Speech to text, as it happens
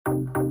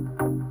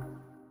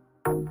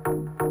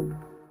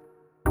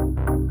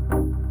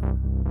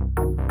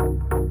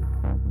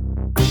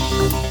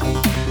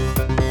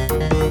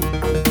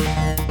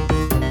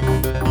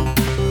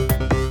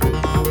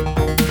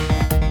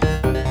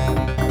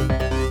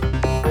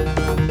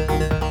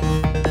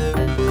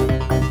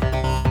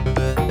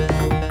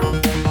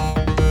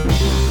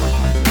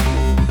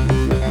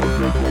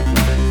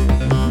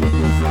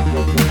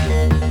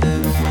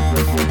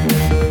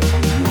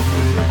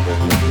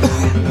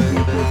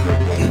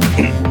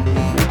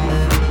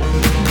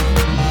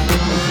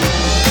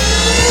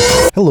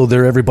Hello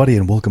there, everybody,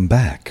 and welcome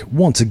back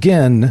once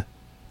again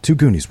to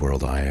Goonies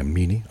World. I am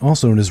Meanie,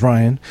 also known as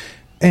Ryan,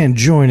 and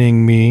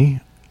joining me,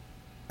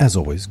 as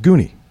always,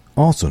 Goonie,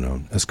 also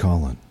known as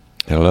Colin.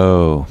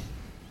 Hello.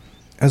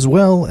 As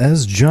well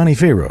as Johnny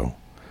Pharaoh,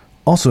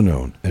 also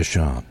known as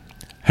Sean.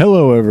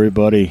 Hello,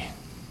 everybody.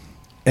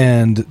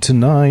 And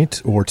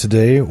tonight, or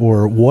today,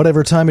 or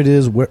whatever time it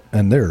is,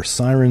 and there are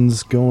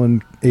sirens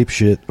going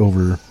apeshit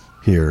over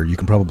here. You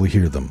can probably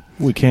hear them.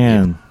 We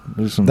can.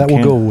 That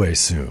will go away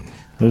soon.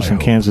 There's some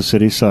Kansas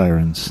City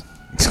sirens.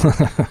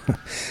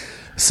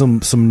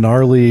 some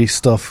gnarly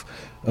stuff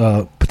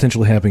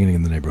potentially happening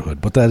in the neighborhood,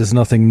 but that is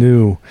nothing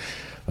new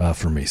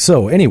for me.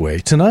 So anyway,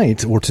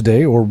 tonight or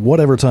today or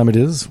whatever time it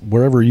is,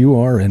 wherever you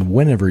are and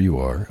whenever you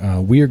are,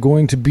 we are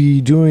going to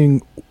be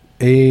doing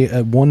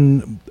a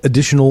one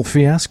additional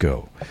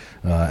fiasco,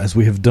 as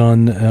we have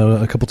done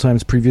a couple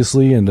times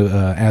previously, and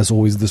as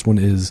always, this one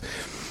is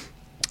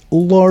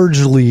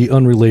largely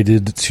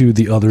unrelated to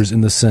the others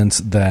in the sense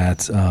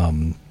that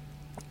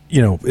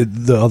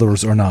the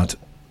others are not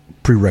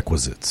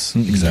prerequisites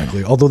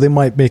exactly, although they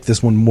might make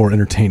this one more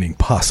entertaining,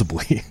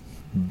 possibly.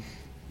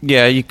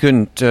 Yeah, you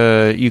could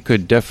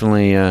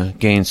definitely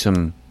gain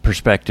some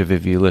perspective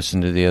if you listen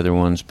to the other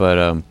ones,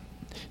 but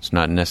it's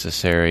not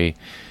necessary.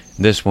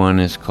 This one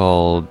is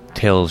called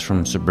Tales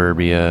from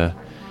Suburbia,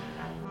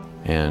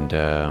 and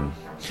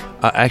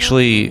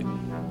actually,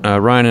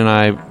 Ryan and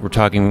I were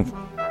talking,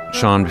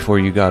 Sean, before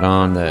you got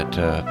on,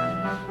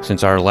 that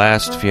since our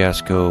last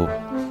fiasco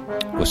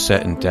was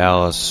set in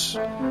Dallas,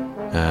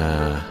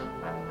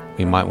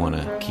 we might want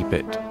to keep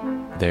it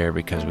there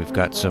because we've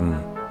got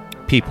some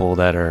people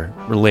that are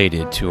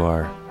related to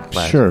our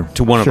last,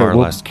 to one of our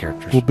last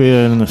characters. We'll be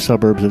in the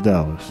suburbs of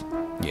Dallas.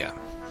 Yeah.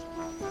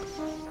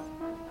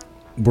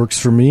 Works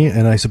for me,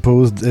 and I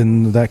suppose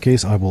in that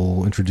case I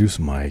will introduce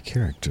my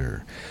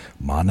character.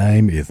 My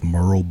name is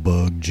Merle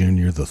Bug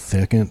Jr.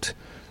 II.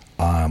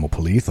 I'm a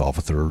police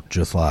officer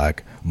just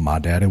like my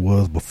daddy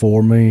was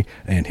before me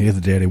and his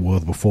daddy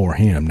was before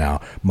him.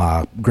 Now,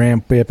 my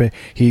grandpappy,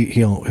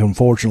 he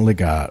unfortunately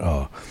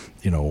got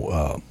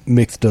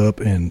mixed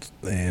up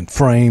and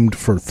framed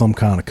for some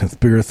kind of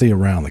conspiracy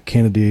around the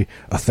Kennedy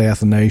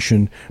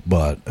assassination,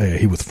 but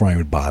he was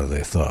framed by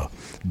this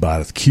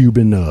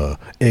Cuban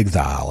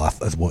exile.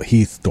 That's what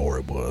his story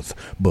was.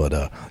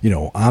 But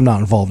I'm not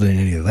involved in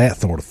any of that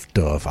sort of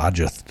stuff. I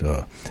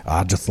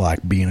just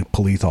like being a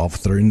police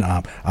officer, and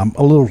I'm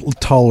a little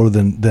taller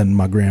than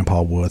my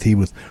grandpa was. He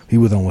was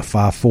only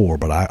 5'4",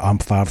 but I'm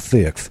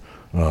 5'6".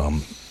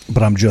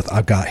 But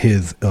I've got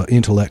his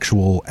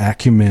intellectual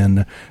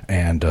acumen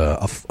and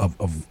a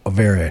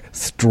very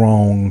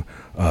strong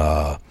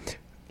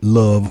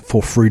love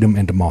for freedom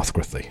and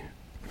democracy.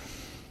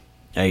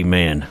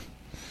 Amen.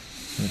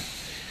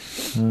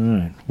 All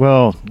right.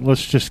 Well,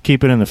 let's just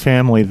keep it in the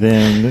family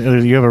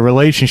then. You have a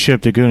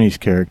relationship to Goonies'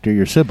 character,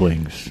 your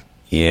siblings.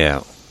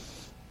 Yeah.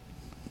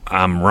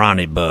 I'm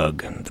Ronnie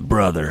Bug, the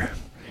brother.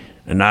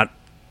 And I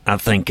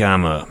think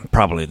I'm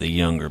probably the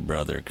younger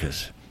brother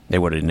because they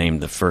would have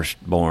named the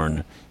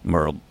firstborn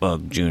Merle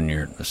Bug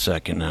Jr. the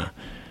second.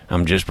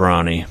 I'm just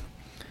Ronnie.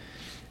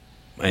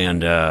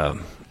 And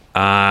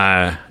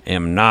I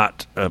am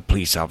not a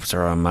police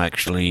officer. I'm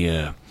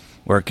actually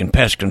work in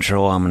pest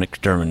control. I'm an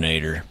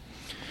exterminator.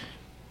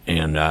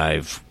 And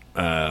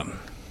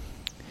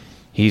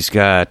he's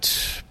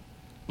got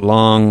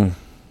long,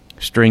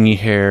 stringy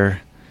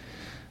hair.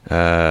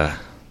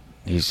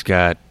 He's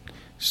got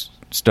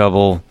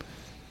stubble,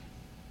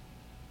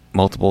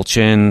 multiple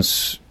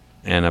chins,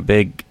 and a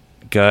big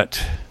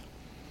gut.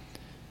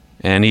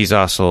 And he's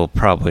also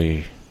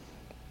probably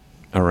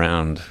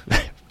around,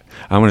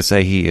 I'm going to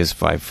say he is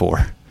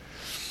 5'4".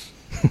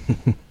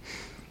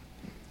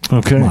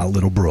 Okay. My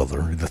little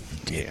brother.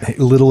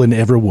 Little in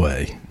every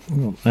way.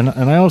 And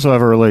I also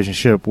have a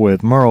relationship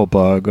with Merle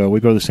Bug.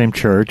 We go to the same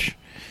church,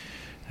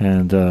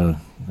 and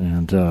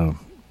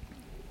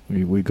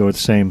we go to the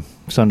same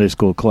Sunday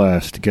school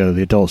class together,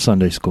 the adult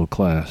Sunday school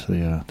class,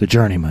 the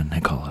journeyman, they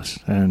call us.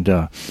 And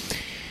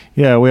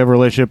we have a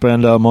relationship,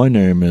 and my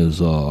name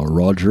is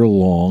Roger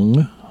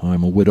Long.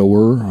 I'm a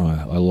widower.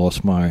 I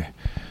lost my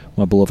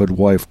beloved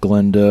wife,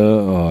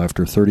 Glenda,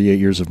 after 38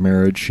 years of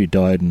marriage. She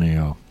died in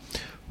a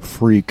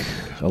freak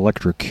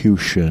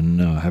electrocution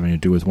having to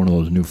do with one of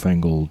those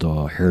newfangled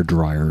hair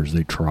dryers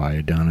they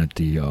tried down at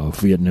the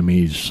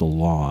Vietnamese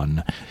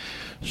salon.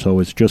 So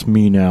it's just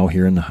me now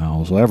here in the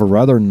house. I have a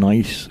rather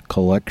nice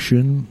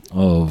collection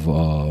of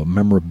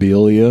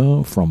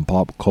memorabilia from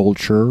pop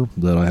culture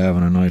that I have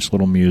in a nice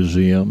little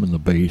museum in the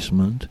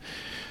basement.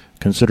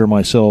 Consider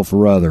myself a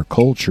rather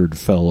cultured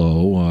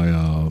fellow.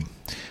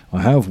 I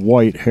have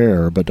white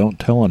hair, but don't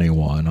tell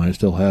anyone. I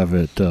still have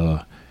it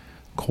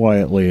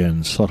quietly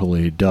and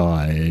subtly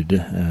dyed,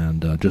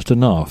 and just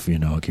enough,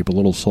 keep a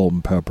little salt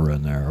and pepper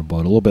in there,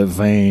 but a little bit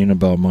vain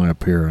about my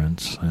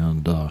appearance.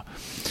 And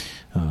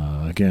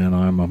again,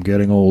 I'm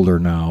getting older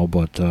now,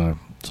 but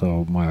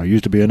So I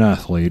used to be an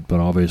athlete, but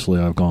obviously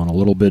I've gone a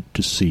little bit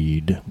to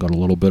seed, got a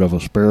little bit of a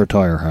spare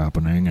tire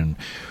happening, and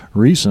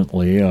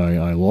recently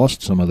I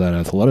lost some of that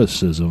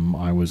athleticism.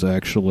 I was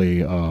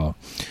actually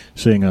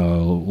seeing a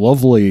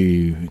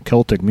lovely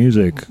Celtic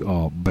music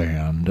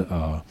band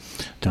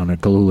down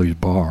at Galooly's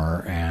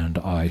Bar, and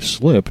I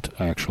slipped,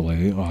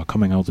 actually,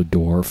 coming out the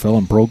door, fell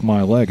and broke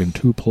my leg in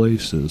 2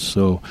 places.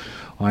 So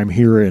I'm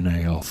here in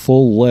a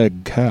full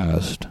leg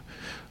cast,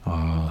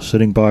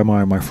 sitting by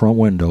my front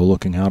window,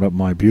 looking out at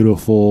my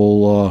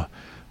beautiful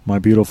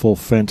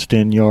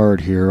fenced-in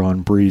yard here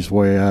on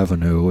Breezeway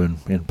Avenue in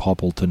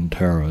Poppleton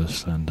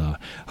Terrace, and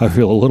I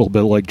feel a little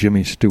bit like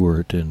Jimmy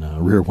Stewart in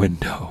Rear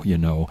Window.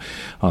 I'm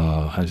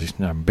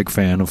a big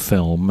fan of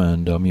film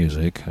and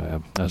music,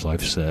 as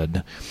I've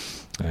said,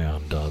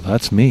 and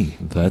that's me.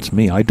 That's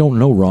me. I don't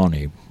know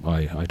Ronnie.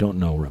 I don't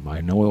know him.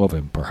 I know of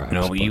him, perhaps,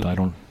 No, but you- I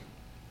don't.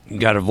 You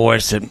got a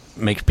voice that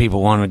makes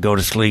people want to go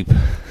to sleep.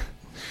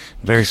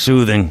 Very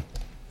soothing.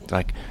 It's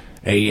like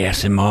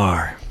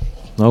ASMR.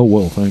 Oh,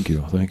 well, thank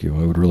you. Thank you.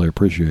 I would really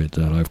appreciate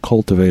that. I've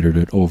cultivated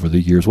it over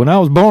the years. When I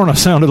was born, I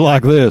sounded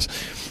like this.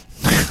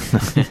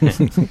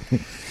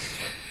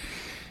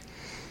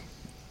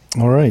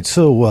 All right.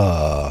 So,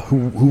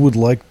 who would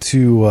like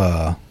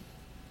to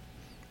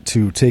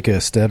take a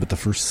stab at the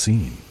first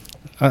scene?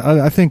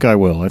 I think I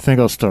will. I think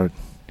I'll start.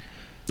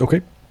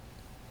 Okay.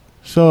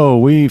 So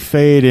we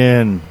fade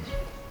in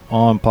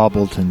on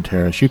Poppleton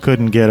Terrace. You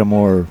couldn't get a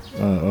more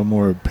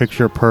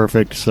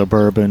picture-perfect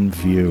suburban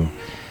view.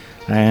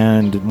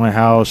 And my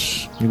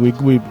house,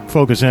 we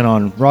focus in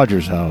on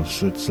Roger's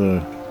house. It's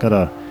got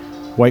a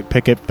white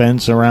picket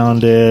fence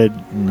around it,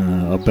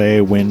 and a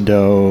bay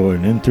window,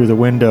 and in through the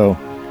window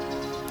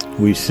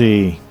we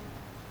see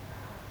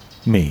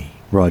me,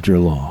 Roger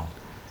Long,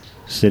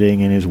 sitting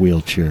in his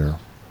wheelchair.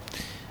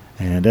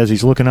 And as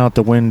he's looking out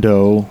the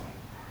window,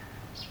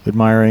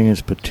 admiring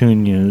his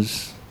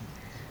petunias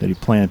that he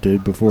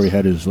planted before he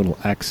had his little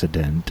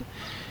accident,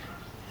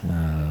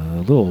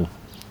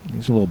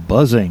 there's a little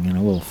buzzing, and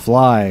a little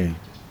fly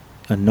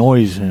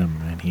annoys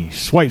him, and he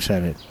swipes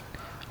at it.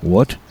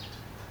 What?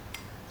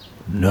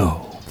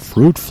 No,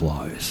 fruit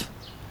flies.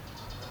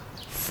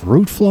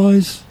 Fruit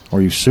flies?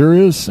 Are you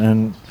serious?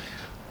 And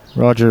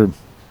Roger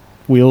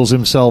wheels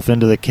himself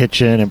into the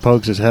kitchen and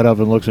pokes his head up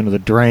and looks into the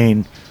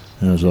drain.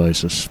 As I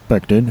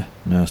suspected,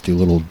 nasty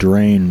little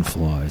drain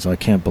flies. I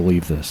can't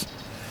believe this.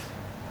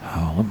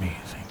 Oh, let me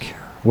think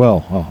here.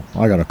 Well,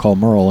 I gotta call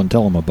Merle and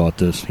tell him about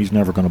this. He's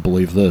never gonna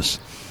believe this.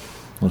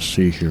 Let's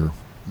see here.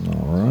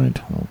 All right,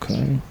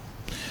 okay.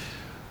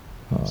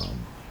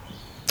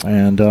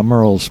 And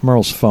Merle's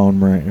phone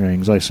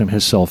rings. I assume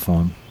his cell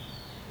phone.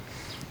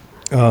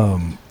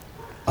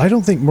 I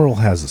don't think Merle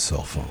has a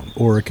cell phone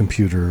or a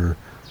computer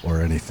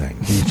or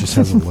anything. He just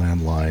has a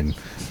landline.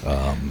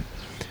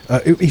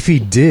 If he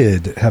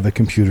did have a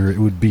computer, it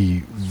would be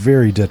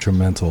very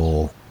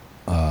detrimental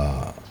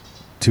to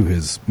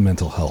his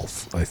mental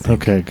health, I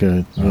think. Okay,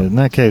 good. In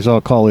that case,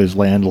 I'll call his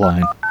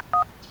landline.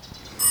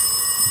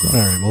 All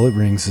right, well, it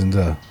rings,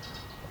 and,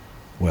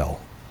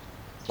 well,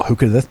 who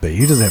could that be?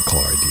 He doesn't have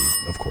caller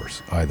ID, of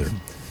course, either.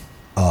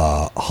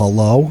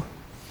 Hello?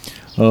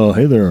 Oh,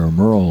 hey there,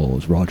 Merle.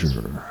 It's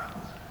Roger.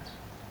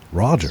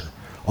 Roger.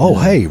 Oh,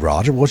 Yeah. hey,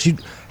 Roger.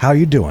 How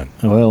you doing?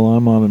 Well,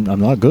 I'm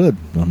not good.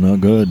 I'm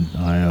not good.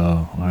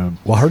 Well,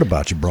 I heard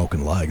about your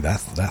broken leg.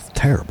 That's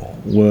terrible.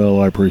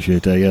 Well, I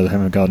appreciate that. Yeah, they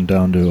haven't gotten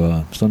down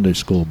to Sunday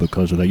school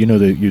because of that.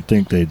 You'd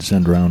think they'd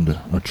send around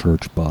a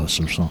church bus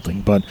or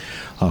something, but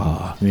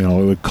it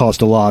would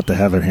cost a lot to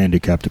have it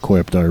handicapped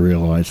equipped. I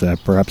realize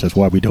that. Perhaps that's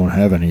why we don't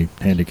have any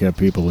handicapped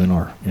people in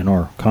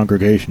our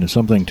congregation. It's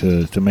something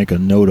to make a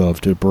note of,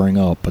 to bring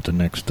up at the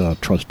next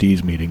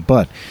trustees meeting.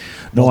 But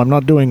no, I'm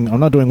not doing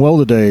well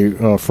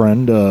today,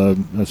 friend.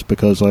 That's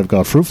because I've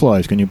got fruit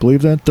flies. Can you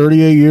believe that?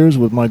 38 years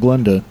with my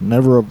Glenda,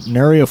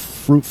 nary a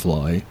fruit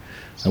fly.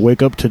 I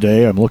wake up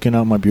today, I'm looking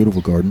out my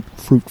beautiful garden,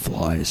 fruit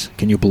flies.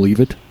 Can you believe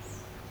it?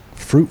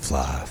 Fruit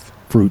flies.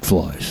 Fruit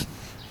flies.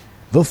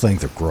 Those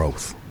things are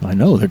gross. I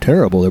know, they're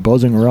terrible. They're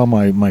buzzing around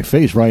my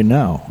face right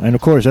now. And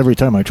of course, every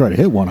time I try to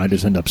hit one, I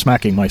just end up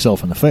smacking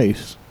myself in the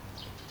face.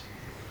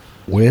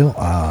 Well,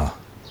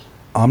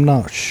 I'm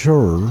not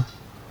sure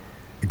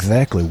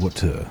exactly what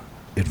to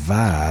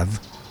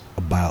advise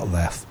about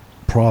that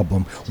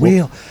problem.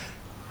 Well,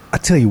 I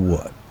tell you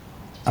what.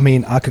 I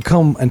mean, I could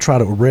come and try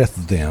to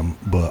arrest them,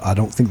 but I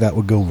don't think that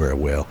would go very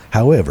well.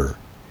 However,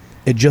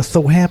 it just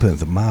so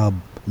happens that my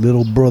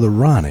little brother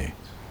Ronnie,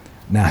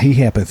 now he's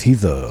how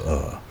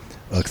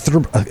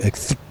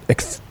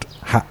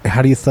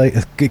do you say?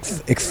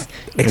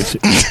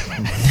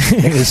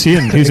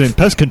 He's in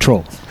pest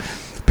control.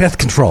 Pest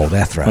control,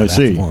 that's right. I that's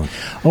see. the one.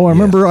 Oh, I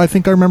remember. Yeah. I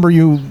think I remember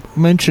you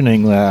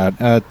mentioning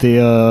that at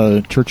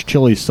the church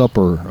chili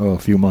supper a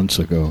few months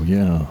ago.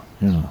 Yeah.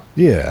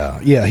 Yeah.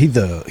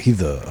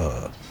 He's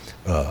a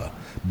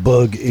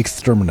bug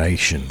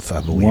exterminations,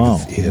 I believe, Wow,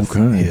 is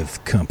okay. his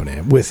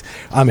company.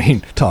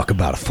 Talk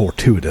about a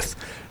fortuitous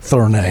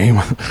surname.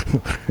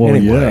 Well,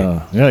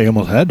 Anyway, yeah. You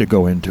almost had to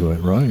go into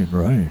it.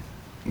 Right.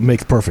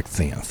 makes perfect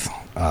sense,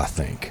 I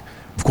think.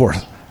 of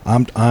course,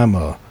 I'm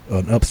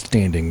an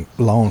upstanding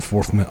law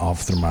enforcement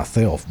officer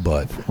myself,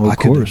 but Well, I of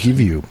could course. give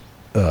you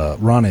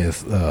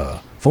Ronnie's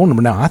phone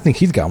number. Now, I think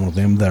he's got one of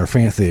them that are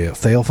fancy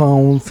cell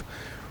phones.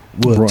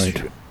 Which,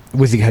 Right.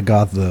 With he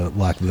got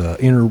the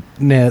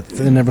internet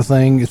and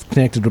everything. It's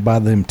connected by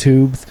them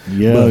tubes.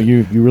 Yeah, But-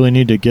 you really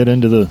need to get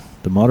into the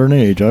modern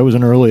age. I was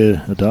an early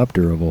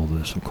adopter of all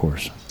this, of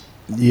course.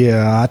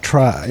 Yeah, I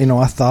try.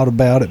 I thought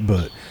about it,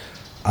 but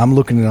I'm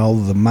looking at all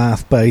of the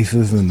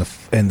MySpaces and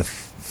the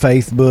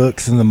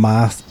Facebooks and the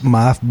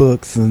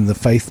MyBooks and the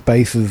Face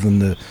Spaces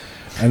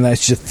and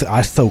that's just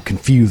so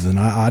confusing.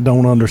 I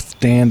don't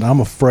understand. I'm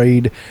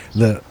afraid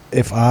that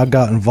if I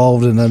got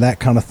involved in that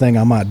kind of thing,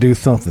 I might do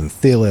something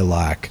silly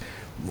like,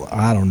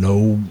 I don't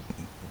know,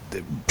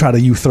 try to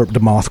usurp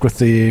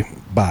democracy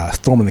by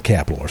storming the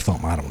Capitol or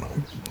something. I don't know.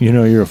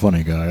 You're a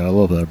funny guy. I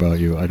love that about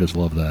you. I just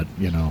love that.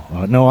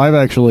 No,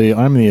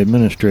 I'm the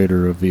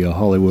administrator of the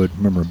Hollywood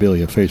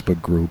Memorabilia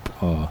Facebook group,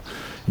 and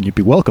you'd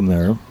be welcome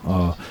there.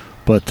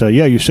 But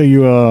yeah, you say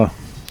you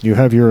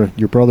have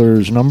your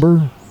brother's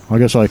number. I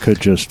guess I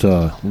could just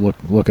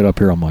look it up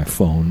here on my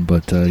phone,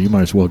 but you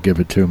might as well give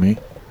it to me.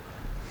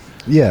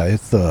 Yeah,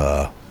 it's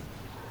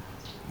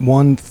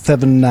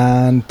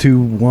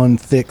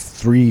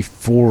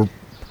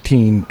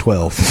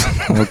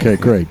 17921631412. Okay,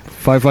 great.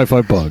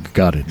 555 bug.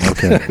 Got it.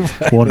 Okay,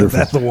 wonderful.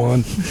 That's the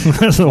one.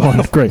 That's the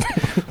one.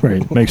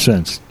 Great. Makes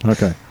sense.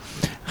 Okay.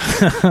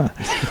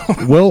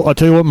 Well, I'll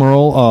tell you what,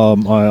 Merle.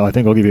 I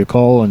think I'll give you a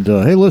call. And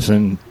hey,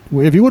 listen,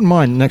 if you wouldn't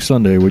mind, next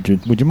Sunday, would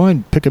you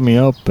mind picking me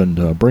up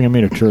and bringing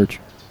me to church?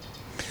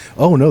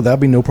 Oh no, that'd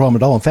be no problem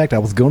at all. In fact, I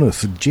was going to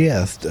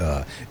suggest,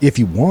 if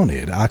you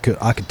wanted, I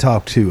could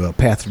talk to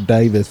Pastor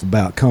Davis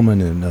about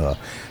coming and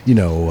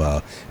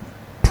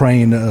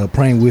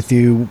praying with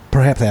you,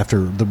 perhaps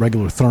after the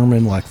regular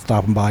sermon, like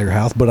stopping by your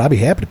house. But I'd be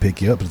happy to pick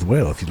you up as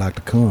well if you'd like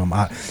to come.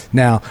 I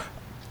don't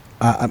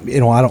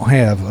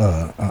have.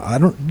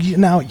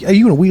 Now, are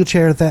you in a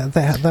wheelchair?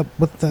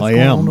 What's I going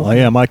am. on? I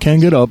am. I can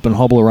get up and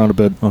hobble around a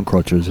bit on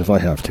crutches if I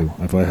have to.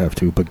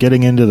 But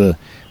getting into the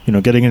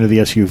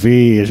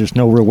SUV is just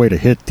no real way to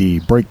hit the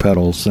brake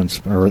pedals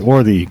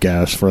or the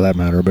gas for that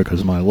matter,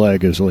 because my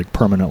leg is like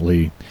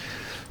permanently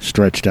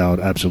stretched out,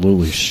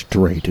 absolutely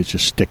straight. It's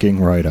just sticking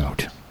right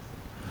out.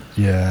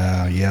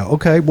 Yeah.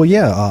 Okay. Well,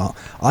 yeah.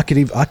 I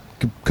could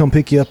come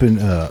pick you up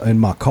in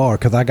my car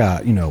because I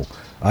got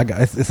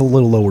it's a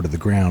little lower to the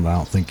ground. I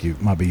don't think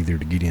it might be easier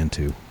to get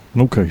into.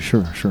 Okay,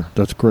 sure.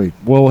 That's great.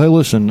 Well, hey,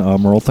 listen,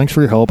 Merle, thanks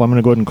for your help. I'm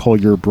going to go ahead and call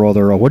your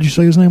brother. What did you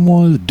say his name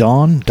was?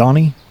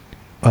 Donnie?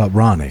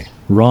 Ronnie.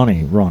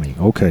 Ronnie.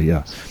 Okay,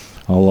 yeah.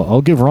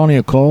 I'll give Ronnie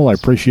a call. I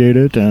appreciate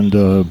it. And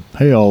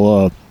hey,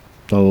 I'll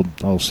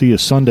see you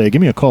Sunday.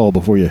 Give me a call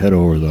before you head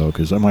over though,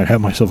 because I might have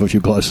myself a few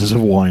glasses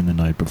of wine the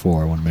night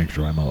before. I want to make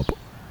sure I'm up.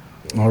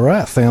 All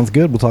right, sounds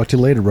good. We'll talk to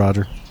you later,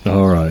 Roger.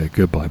 All right,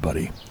 goodbye,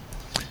 buddy.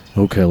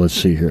 Okay, let's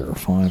see here.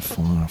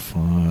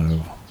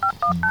 555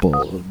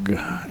 bug.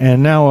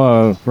 And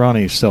now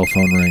Ronnie's cell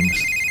phone rings.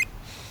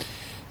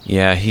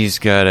 Yeah, he's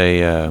got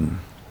a.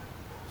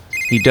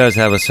 He does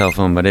have a cell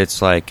phone, but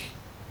it's like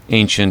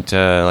ancient,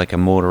 like a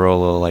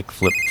Motorola, like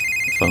flip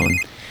phone.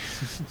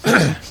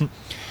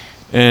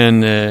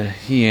 And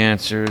he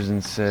answers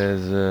and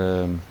says,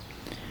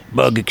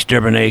 "Bug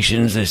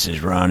exterminations. This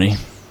is Ronnie."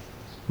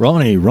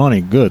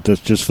 Ronnie, good. That's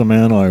just the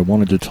man I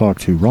wanted to talk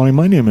to. Ronnie,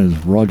 my name is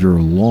Roger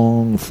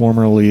Long,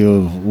 formerly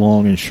of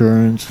Long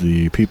Insurance,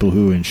 the people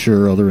who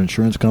insure other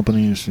insurance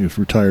companies. He's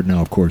retired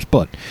now, of course.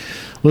 But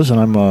listen,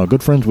 I'm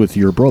good friends with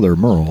your brother,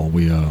 Merle.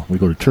 We go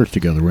to church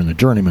together. We're in the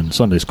Journeyman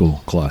Sunday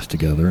School class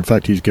together. In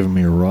fact, he's giving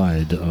me a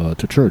ride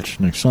to church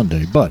next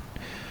Sunday. But,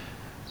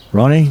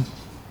 Ronnie,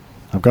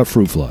 I've got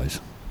fruit flies.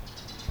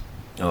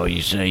 Oh,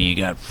 you say you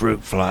got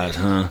fruit flies,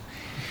 huh?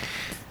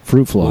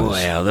 Fruit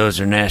flies. Wow,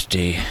 those are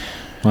nasty.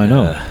 I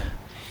know.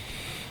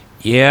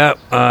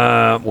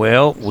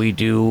 Well, we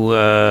do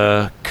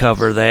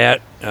cover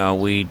that.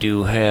 We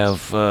do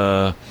have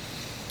the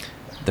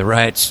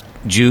right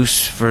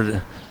juice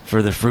for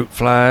the fruit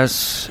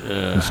flies.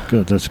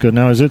 That's good.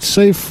 Now, is it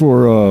safe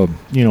for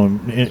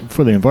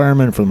for the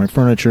environment, for my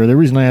furniture? The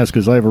reason I ask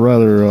is I have a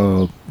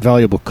rather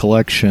valuable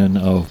collection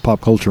of pop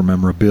culture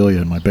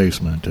memorabilia in my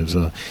basement. Is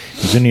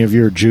any of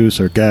your juice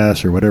or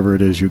gas or whatever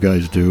it is you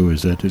guys do,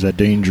 is that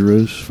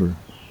dangerous for?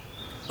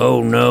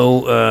 Oh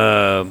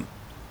no,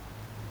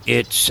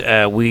 it's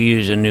we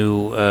use a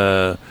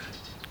new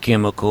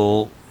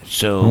chemical,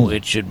 so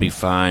it should be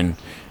fine.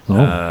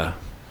 Oh.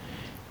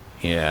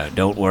 Yeah,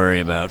 don't worry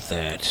about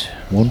that.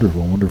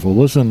 Wonderful.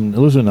 Listen.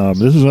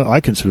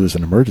 I consider this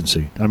an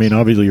emergency. I mean,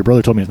 obviously, your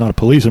brother told me it's not a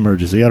police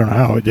emergency. I don't know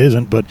how it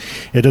isn't, but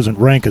it doesn't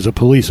rank as a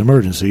police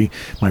emergency.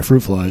 My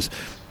fruit flies,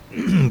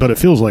 but it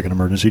feels like an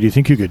emergency. Do you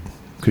think you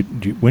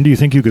when do you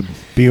think you could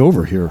be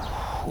over here?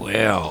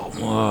 Well,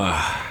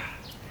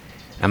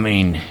 I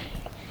mean,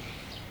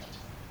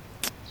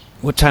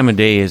 what time of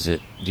day is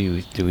it?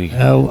 Do we?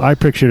 I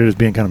pictured it as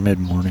being kind of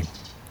mid-morning.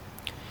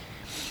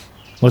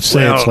 Let's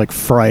say it's like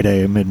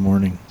Friday,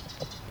 mid-morning.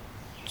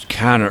 It's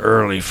kind of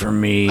early for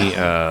me.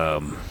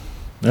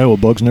 Well,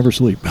 bugs never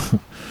sleep.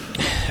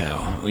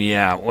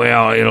 Yeah,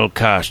 well, it'll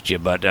cost you,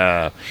 but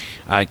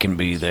I can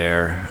be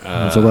there.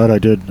 So that I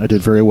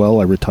did very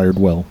well. I retired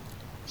well.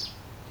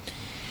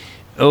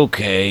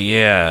 Okay,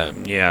 yeah,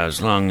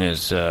 as long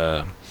as,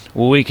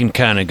 we can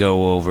kind of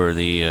go over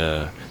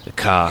the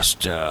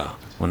cost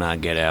when I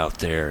get out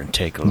there and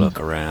take a look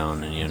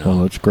around, and, you know. Well,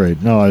 that's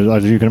great. No,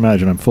 as you can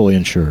imagine, I'm fully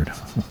insured.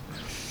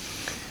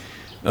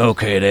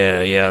 Okay,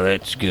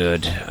 that's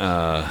good.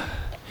 I'll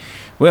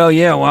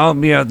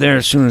be out there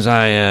as soon as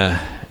I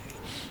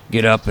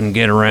get up and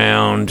get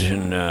around,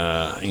 and,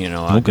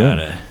 I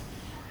gotta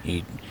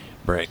eat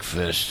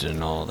breakfast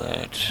and all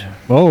that.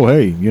 Oh,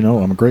 hey,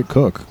 I'm a great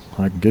cook.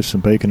 I can get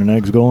some bacon and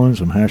eggs going,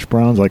 some hash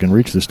browns. I can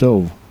reach the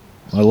stove.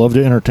 I love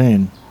to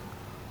entertain.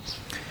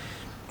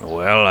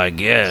 Well, I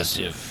guess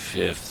if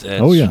that's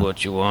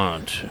what you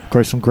want.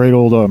 Some great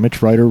old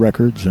Mitch Ryder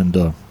records,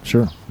 and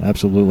sure,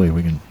 absolutely.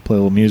 We can play a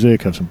little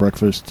music, have some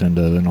breakfast, and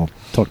then I'll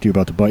talk to you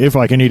about the bike. If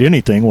I can eat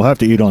anything, we'll have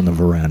to eat on the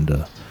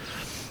veranda,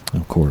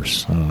 of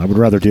course. I would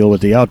rather deal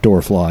with the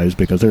outdoor flies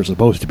because they're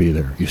supposed to be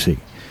there, you see.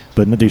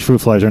 But these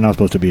fruit flies are not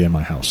supposed to be in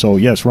my house. So,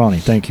 yes, Ronnie,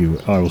 thank you.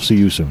 I will see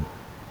you soon.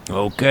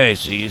 Okay,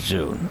 see you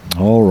soon.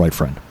 All right,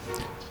 friend.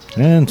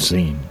 And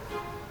scene.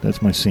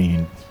 That's my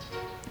scene.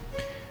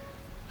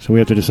 So we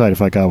have to decide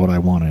if I got what I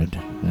wanted.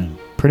 And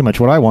pretty much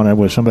what I wanted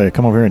was somebody to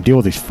come over here and deal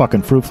with these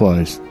fucking fruit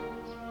flies.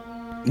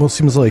 Well, it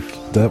seems like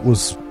you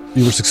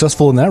were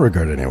successful in that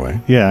regard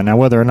anyway. Yeah, now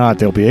whether or not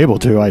they'll be able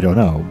to, I don't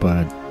know.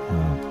 But,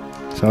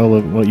 so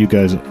I'll let you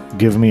guys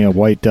give me a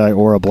white die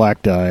or a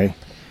black die,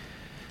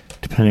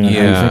 depending on how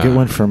you think it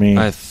went for me.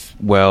 It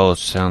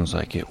sounds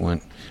like it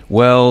went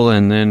well,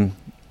 and then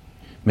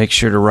make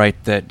sure to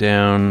write that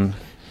down.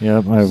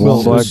 Yep, I have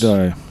one black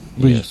die.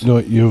 Yes.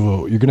 You're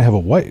going to have a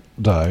white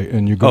die,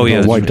 and you're going to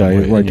have a white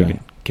die.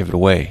 Give it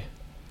away.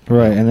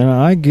 Right, and then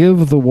I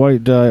give the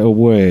white die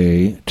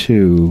away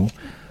to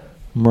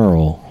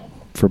Merle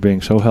for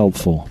being so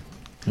helpful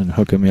and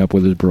hooking me up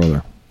with his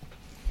brother.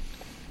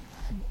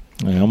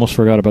 I almost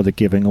forgot about the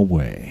giving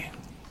away.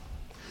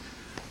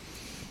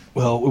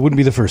 Well, it wouldn't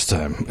be the first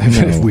time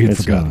if we had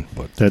forgotten.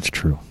 But that's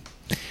true.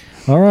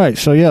 All right,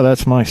 so yeah,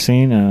 that's my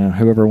scene.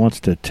 Whoever wants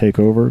to take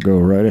over, go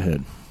right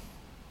ahead.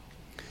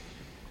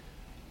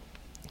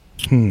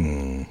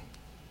 I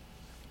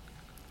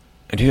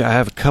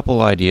have a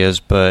couple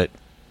ideas, but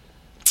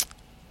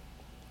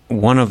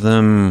one of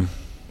them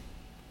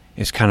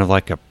is kind of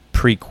like a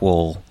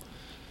prequel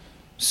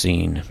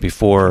scene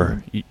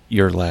before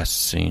your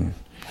last scene.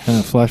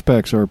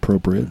 Flashbacks are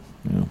appropriate.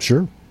 Yeah.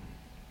 Sure.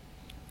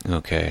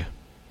 Okay.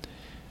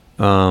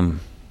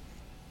 I'm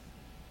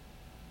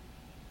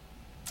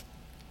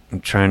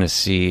trying to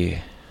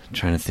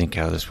think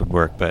how this would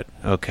work, but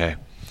okay.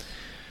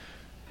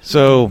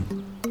 So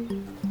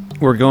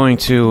we're going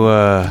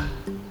to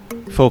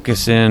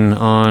focus in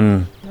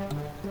on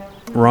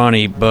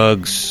Ronnie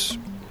Bug's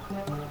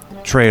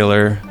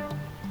trailer.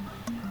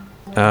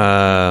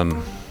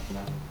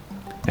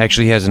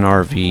 Actually has an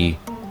RV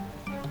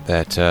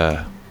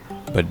that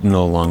but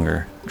no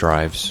longer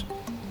drives.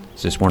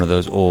 It's just one of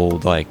those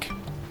old, like,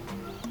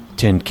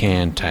 tin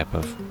can type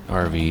of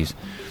RVs.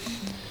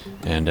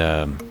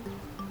 And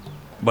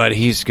but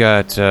he's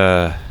got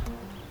a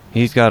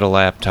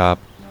laptop,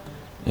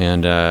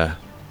 and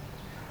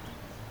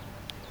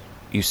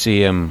you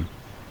see him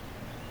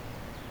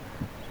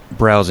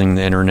browsing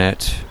the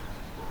internet.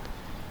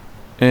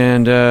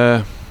 And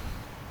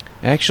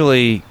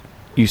actually,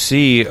 you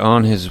see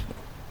on his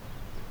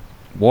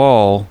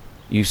wall,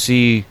 you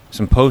see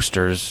some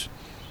posters,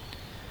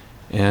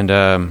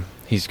 and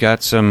he's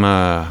got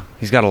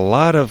a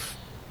lot of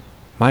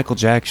Michael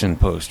Jackson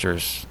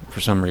posters for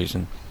some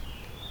reason,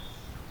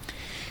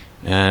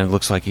 and it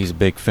looks like he's a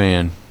big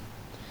fan.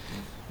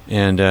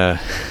 And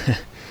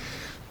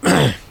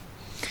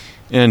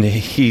and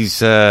he's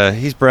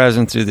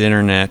browsing through the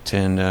internet,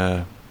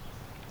 and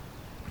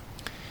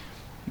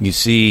you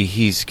see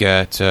he's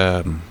got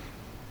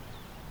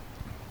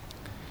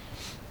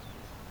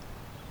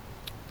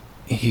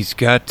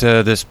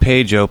this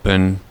page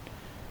open,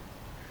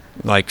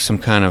 like some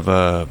kind of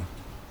a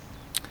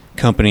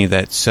company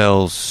that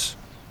sells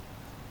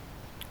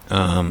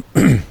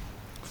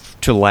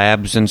to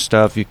labs and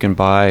stuff. You can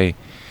buy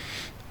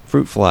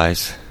fruit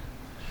flies,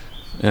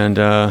 and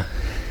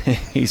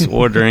he's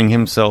ordering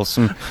himself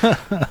some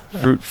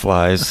fruit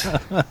flies.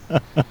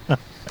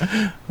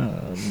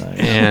 Nice.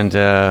 And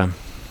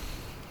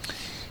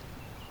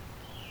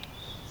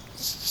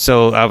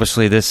so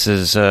obviously this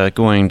is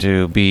going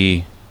to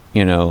be,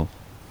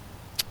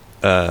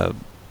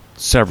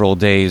 several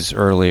days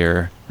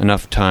earlier,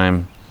 enough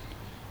time,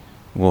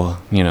 to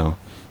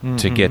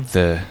get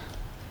the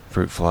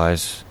fruit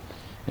flies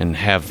and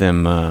have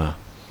them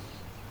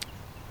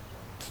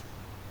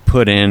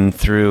put in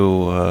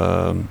through.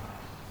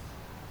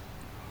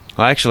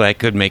 Well, actually, I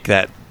could make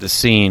that the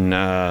scene.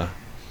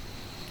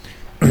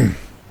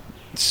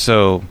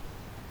 So,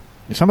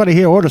 Is somebody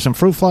here order some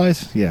fruit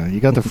flies? Yeah, you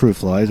got the fruit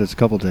flies. It's a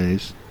couple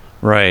days.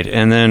 right,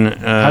 and then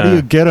How do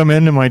you get them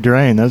into my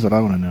drain? That's what I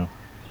want to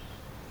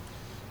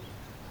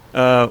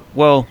know.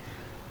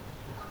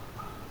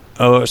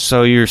 Oh,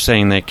 so you're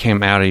saying they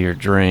came out of your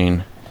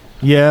drain?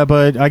 Yeah,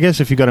 but I guess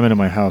if you got them into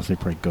my house, they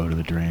probably go to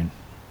the drain.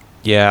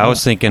 Yeah, I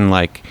was thinking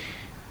like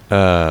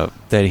that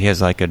he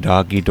has like a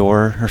doggy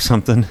door or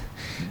something.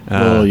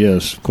 Well,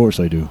 yes, of course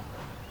I do.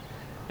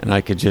 And I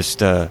could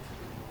just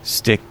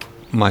stick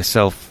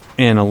myself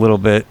in a little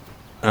bit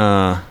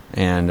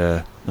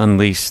and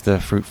unleash the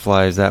fruit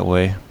flies that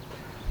way.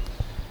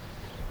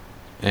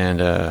 And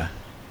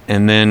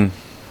then,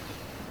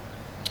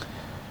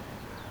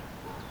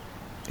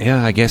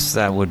 yeah, I guess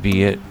that would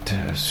be it.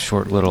 A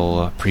short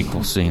little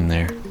prequel scene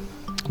there.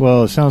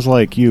 Well, it sounds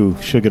like you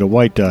should get a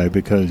white die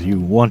because you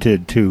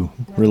wanted to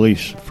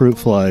release fruit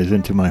flies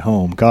into my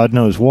home. God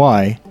knows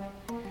why.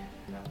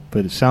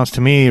 But it sounds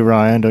to me,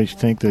 Ryan, don't you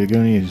think that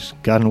Gooni's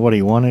gotten what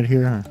he wanted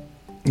here?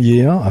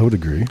 Yeah, I would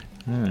agree.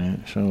 All right,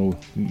 so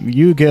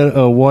you get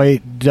a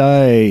white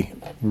die,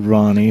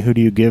 Ronnie. Who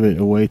do you give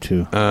it away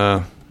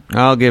to?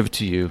 I'll give it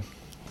to you.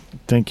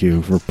 Thank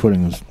you for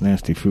putting those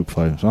nasty fruit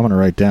flies. So I'm going to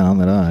write down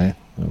that I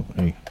have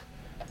a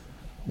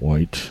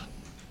white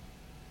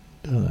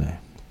die.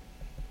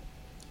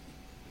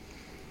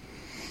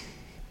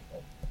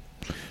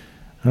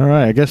 All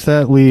right, I guess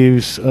that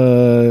leaves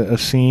a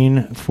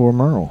scene for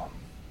Merle.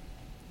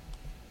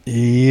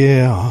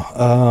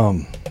 Yeah,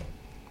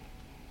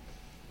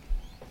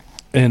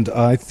 and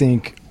I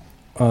think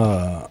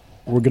we're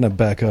going to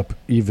back up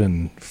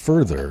even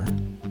further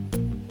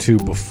to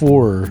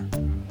before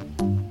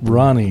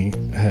Ronnie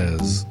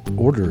has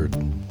ordered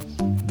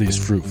these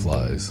fruit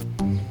flies.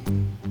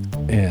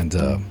 And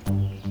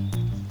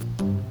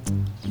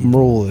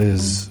Merle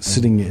is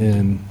sitting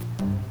in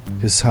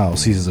his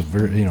house. He has a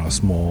very, a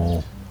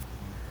small,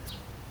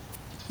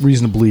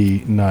 reasonably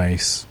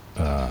nice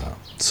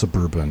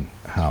suburban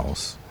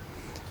house.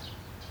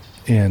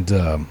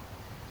 And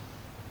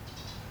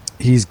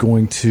he's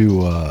going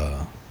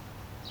to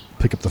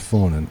pick up the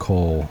phone and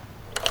call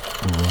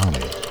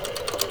Ronnie.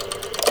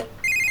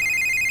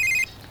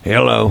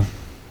 Hello.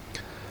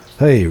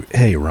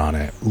 Hey,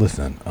 Ronnie.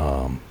 Listen,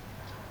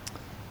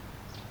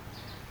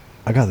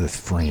 I got this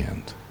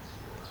friend.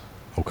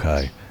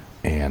 Okay,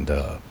 and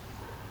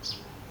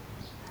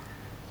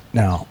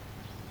now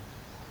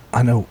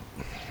I know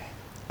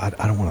I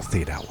don't want to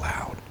say it out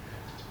loud,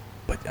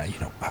 but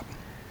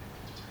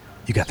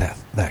you got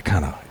that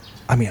kind of.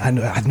 I mean, I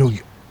know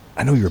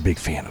you're a big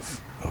fan of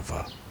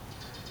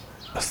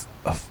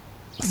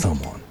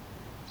someone.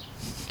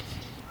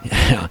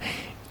 Yeah,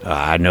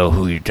 I know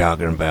who you're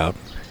talking about.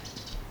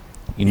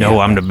 You know,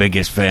 I'm the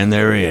biggest fan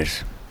there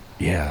is.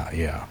 Yeah,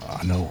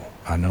 I know.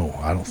 I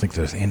don't think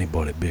there's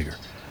anybody bigger.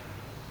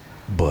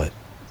 But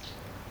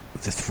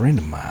this friend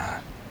of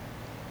mine,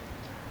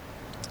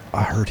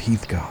 I heard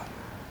he's got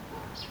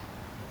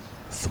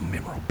some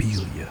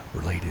memorabilia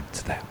related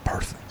to that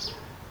person.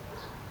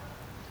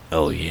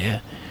 Oh yeah?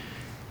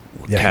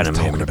 What Yeah, kind he of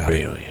was talking about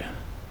it. memorabilia?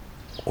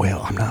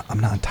 Well, I'm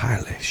not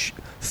entirely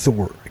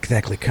sure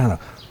exactly kind of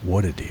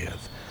what it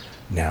is.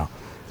 Now,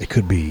 it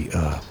could be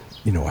a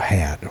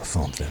hat or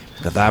something.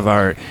 Because I've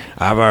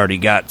already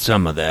got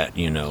some of that.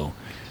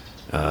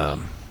 I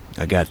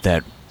got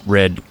that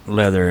red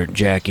leather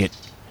jacket.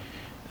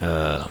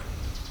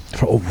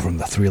 From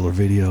the Thriller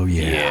video,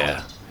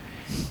 Yeah.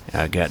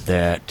 I got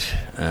that,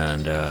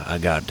 and I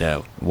got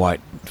that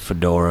white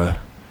fedora.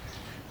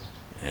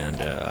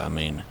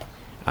 And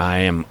I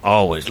am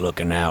always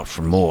looking out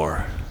for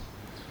more.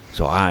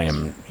 So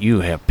you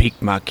have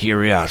piqued my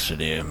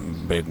curiosity,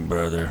 big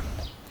brother.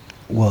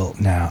 Well,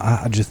 now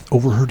I just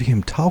overheard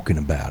him talking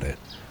about it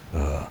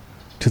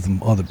to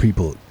some other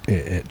people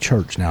at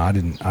church. Now I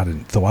didn't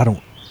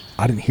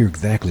hear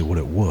exactly what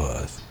it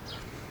was,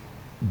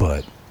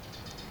 but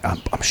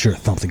I'm sure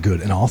it's something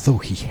good. And also,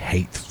 he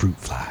hates fruit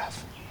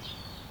flies.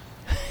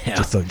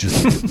 Yeah.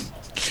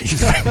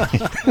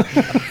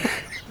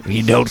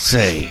 You don't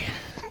say.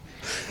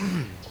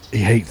 He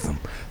hates them.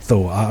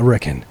 So I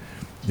reckon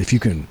if you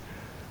can,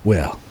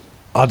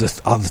 I'll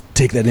just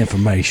take that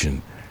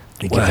information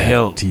and give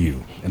that to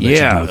you. And let you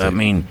do with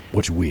it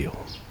what you will.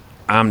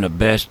 I'm the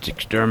best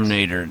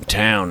exterminator in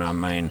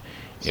town.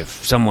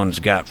 If someone's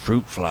got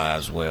fruit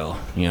flies,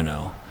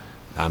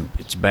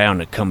 it's bound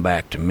to come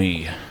back to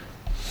me.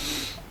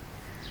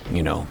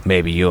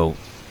 Maybe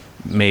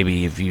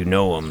if you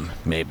know them,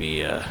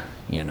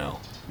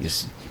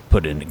 just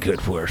put in a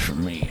good word for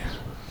me.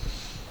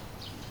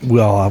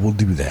 Well, I will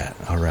do that.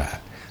 All right.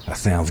 That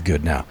sounds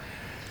good. Now,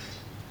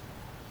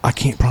 I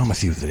can't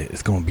promise you that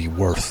it's going to be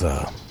worth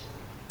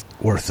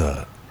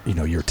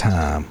your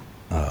time,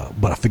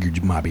 but I figured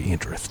you might be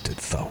interested,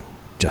 so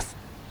just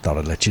thought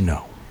I'd let you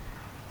know.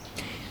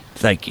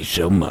 Thank you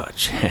so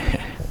much.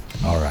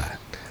 All right.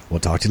 We'll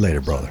talk to you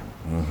later, brother.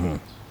 Mm-hmm.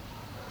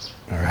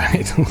 All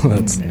right.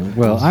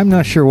 Well, I'm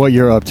not sure what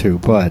you're up to,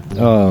 but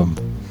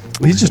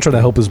he's just trying to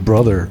help his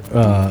brother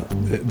at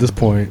this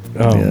point.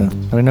 Yeah,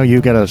 I know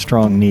you got a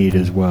strong need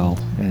as well,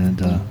 and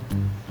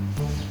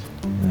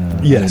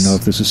yes. I don't know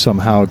if this is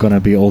somehow going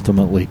to be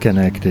ultimately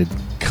connected.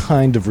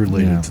 Kind of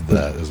related to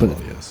that as well,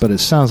 yes. But it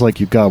sounds like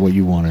you got what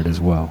you wanted as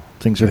well.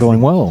 Things are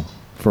going well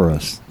for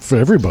us. For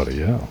everybody,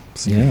 yeah.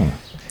 So, yeah.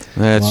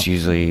 That's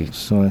usually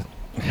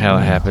how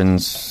it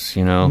happens,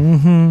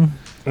 Mm-hmm.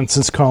 And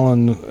since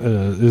Colin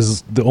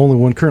is the only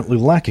one currently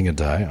lacking a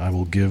die, I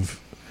will give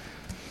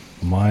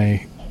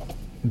my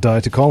die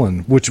to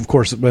Colin. Which, of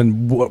course,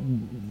 the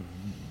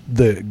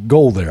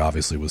goal there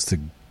obviously was to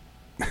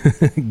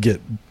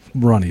get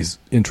Ronnie's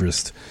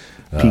interest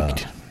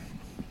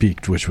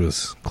peaked, which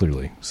was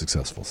clearly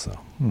successful. So,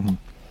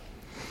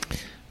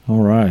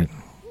 All right.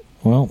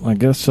 Well, I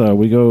guess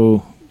we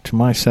go to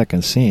my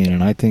second scene,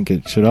 and I think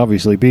it should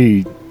obviously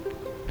be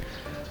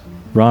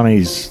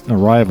Ronnie's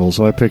arrival.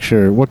 So I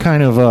picture, what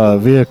kind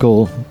of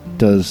vehicle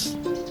does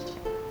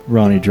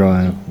Ronnie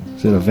drive?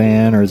 Is it a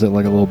van, or is it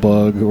like a little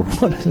bug, or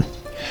what is it?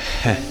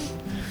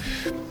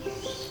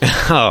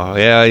 Oh,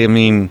 yeah, I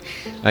mean,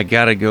 I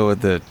gotta go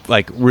with the,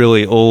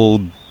 really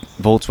old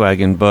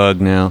Volkswagen Bug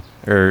now,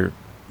 or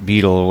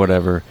Beetle or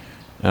whatever.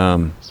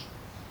 Okay,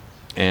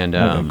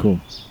 cool.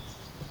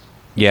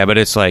 Yeah, but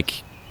it's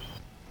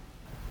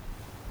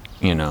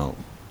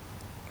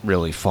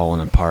really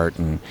falling apart,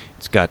 and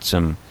it's got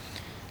a,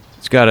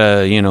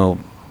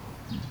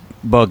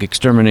 bug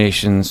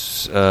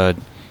exterminations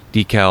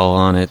decal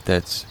on it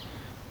that's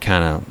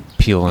kind of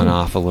peeling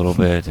off a little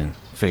bit and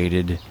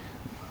faded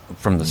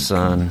from the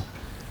sun.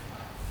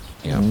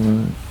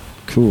 Yeah.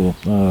 Cool.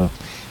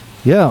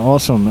 Yeah,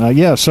 awesome.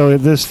 So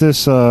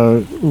this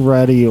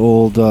ratty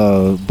old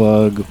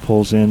bug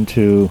pulls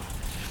into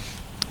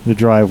the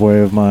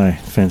driveway of my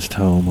fenced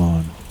home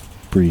on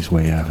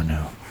Breezeway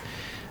Avenue.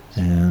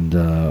 And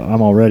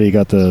I'm already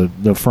got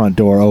the front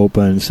door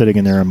open, sitting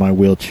in there in my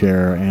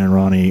wheelchair, and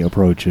Ronnie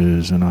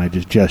approaches, and I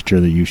just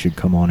gesture that you should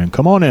come on in.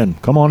 Come on in,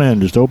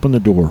 just open the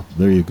door.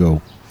 There you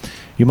go.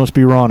 You must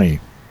be Ronnie.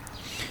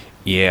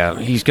 Yeah,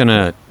 he's going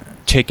to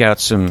take out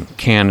some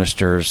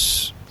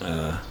canisters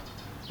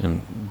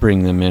and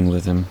bring them in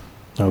with him.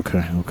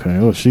 Okay.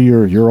 Oh, see,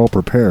 you're all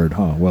prepared,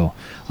 huh? Well,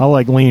 I'll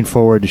lean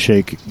forward to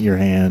shake your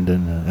hand,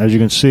 and as you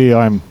can see,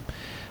 I'm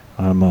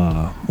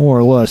more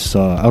or less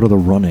out of the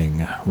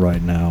running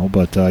right now.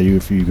 But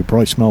if you could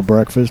probably smell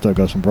breakfast, I've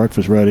got some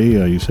breakfast ready.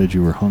 You said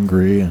you were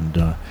hungry, and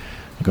I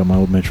got my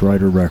old Mitch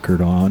Ryder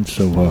record on.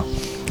 So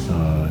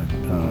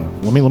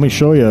let me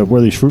show you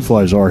where these fruit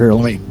flies are. Here,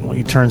 let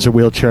me turns the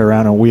wheelchair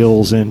around and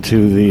wheels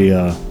into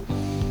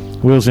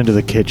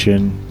the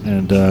kitchen.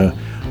 And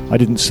I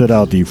didn't set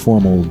out the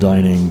formal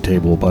dining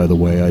table, by the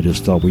way. I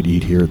just thought we'd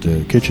eat here at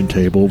the kitchen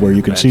table, where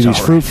you can see these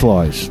fruit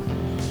flies.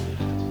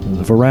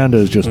 The veranda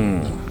is just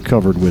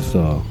covered with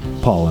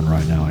pollen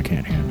right now. I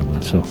can't handle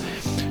it. So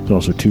there's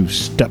also 2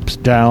 steps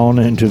down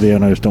into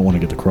and I just don't want to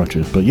get the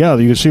crutches. But yeah,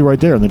 you can see right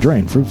there in the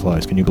drain, fruit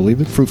flies. Can you believe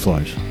it? Fruit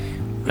flies.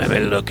 Let me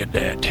look at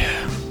that.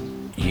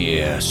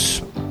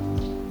 Yes.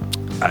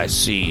 I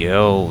see.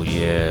 Oh,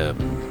 yeah.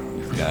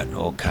 We've got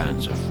all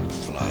kinds of fruit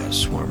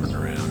flies swarming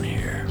around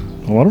here.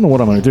 Well, I don't know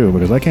what I'm going to do,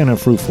 because I can't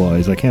have fruit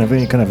flies. I can't have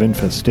any kind of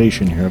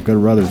infestation here. I've got a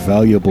rather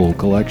valuable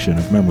collection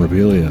of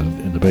memorabilia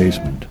in the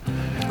basement.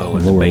 Oh,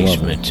 in the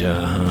basement.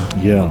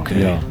 Yeah, okay.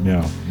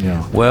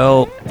 Yeah.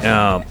 Well,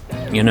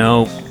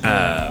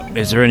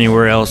 is there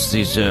anywhere else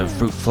these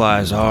fruit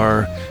flies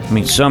are? I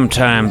mean,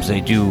 sometimes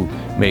they do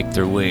make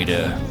their way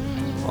to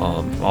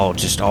all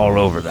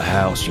over the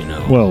house,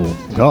 Well,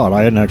 God,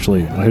 I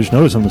just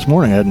noticed them this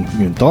morning. I hadn't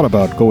even thought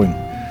about going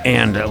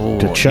and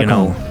to check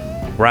on them.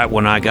 Right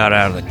when I got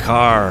out of the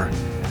car,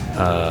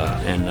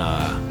 and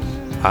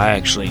I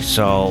actually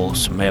saw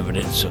some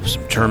evidence of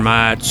some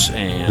termites,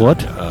 and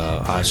what?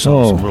 I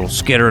saw some little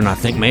skitter, and I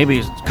think maybe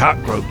it's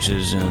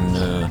cockroaches.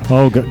 And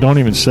don't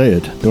even say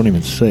it. Don't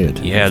even say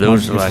it. Yeah,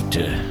 those like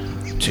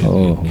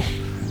to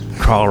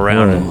crawl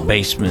around in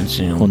basements.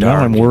 Well, now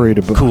I'm worried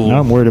about. Cool.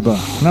 Now I'm worried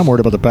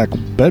about the back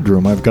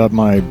bedroom. I've got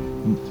my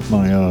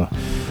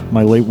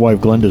late wife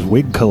Glenda's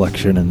wig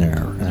collection in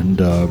there, and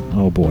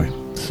oh boy.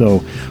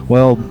 So,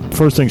 well,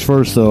 first things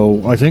first,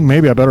 though, I think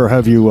maybe I better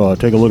have you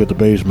take a look at the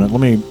basement.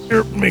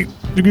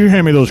 Can you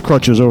hand me those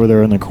crutches over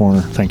there in the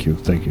corner? Thank you.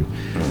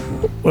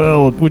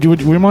 Well, would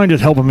you mind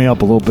just helping me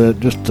up a little bit?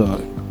 Just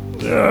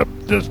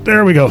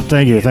there we go.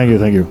 Thank you.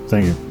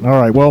 All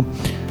right, well,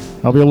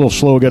 I'll be a little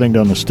slow getting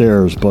down the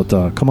stairs, but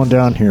come on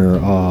down here.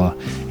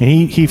 And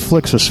he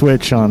flicks a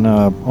switch on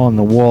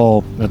the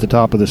wall at the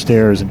top of the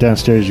stairs, and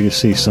downstairs you can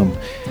see some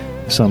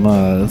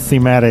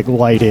thematic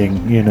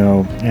lighting,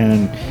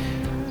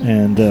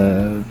 and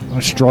I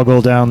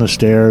struggle down the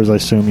stairs. I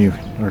assume you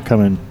are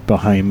coming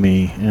behind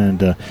me,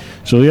 and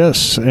so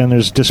yes, and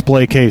there's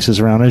display cases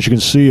around. As you can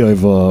see,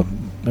 I've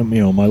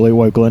my late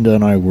wife Glenda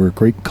and I were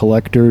great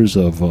collectors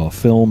of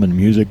film and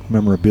music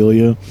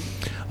memorabilia.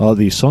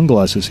 These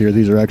sunglasses here,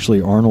 these are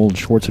actually Arnold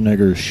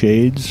Schwarzenegger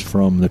shades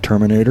from The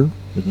Terminator.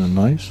 Isn't that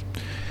nice?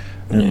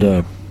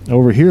 And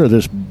over here,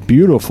 this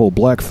beautiful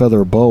black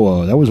feather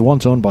boa that was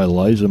once owned by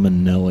Liza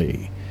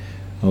Minnelli.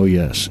 Oh,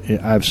 yes.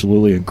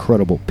 Absolutely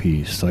incredible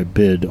piece. I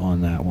bid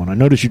on that one. I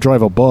noticed you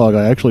drive a Bug.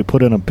 I actually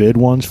put in a bid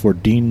once for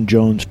Dean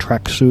Jones'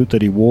 tracksuit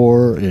that he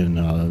wore in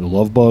the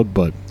Love Bug,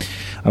 but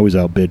I was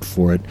outbid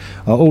for it.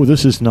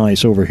 This is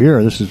nice over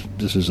here. This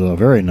is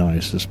very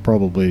nice. This is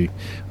probably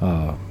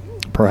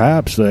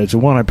Perhaps it's the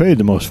one I paid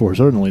the most for,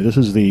 certainly. This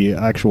is the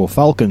actual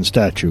Falcon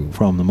statue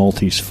from the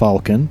Maltese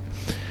Falcon.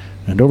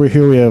 And over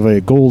here we have a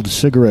gold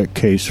cigarette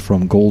case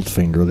from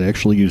Goldfinger. They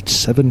actually used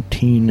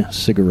 17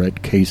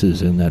 cigarette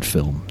cases in that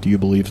film. Do you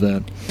believe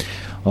that?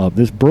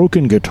 This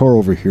broken guitar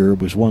over here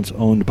was once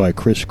owned by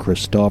Chris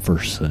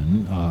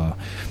Christopherson.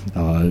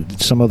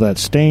 Some of that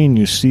stain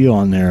you see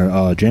on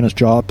there, Janis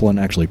Joplin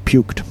actually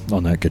puked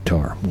on that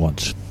guitar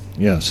once.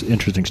 Yes,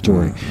 interesting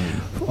story.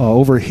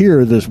 Over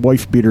here, this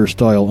wife-beater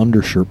style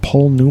undershirt,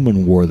 Paul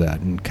Newman wore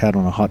that in Cat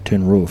on a Hot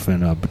Tin Roof.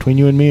 And between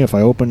you and me, if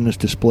I open this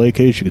display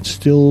case, you can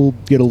still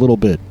get a little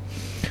bit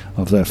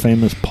of that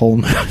famous Paul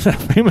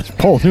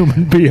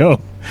Newman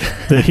B.O.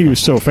 that he was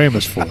so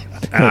famous for.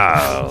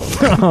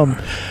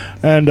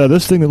 And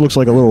this thing that looks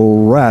like a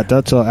little rat,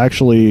 that's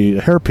actually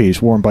a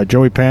hairpiece worn by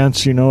Joey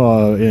Pants, in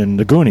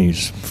The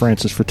Goonies,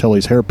 Francis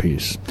Fratelli's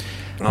hairpiece.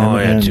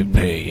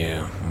 Toupee,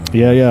 yeah.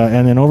 Yeah.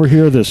 And then over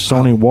here, this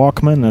Sony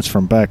Walkman, that's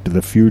from Back to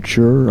the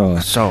Future.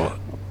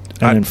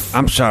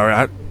 I'm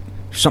sorry,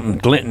 something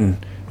glinting.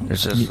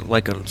 There's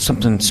like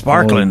something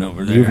sparkling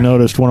over there. You've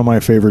noticed one of my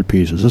favorite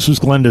pieces. This is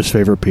Glenda's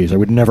favorite piece. I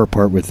would never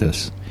part with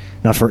this.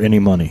 Not for any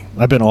money.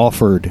 I've been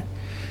offered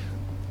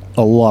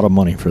a lot of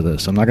money for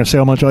this. I'm not going to say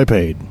how much I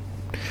paid.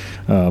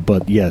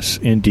 But yes,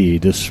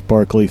 indeed, this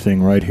sparkly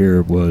thing right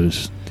here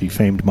was the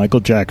famed Michael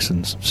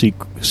Jackson's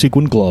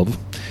sequin glove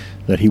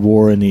that he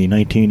wore in the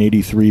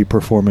 1983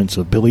 performance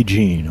of Billie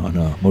Jean on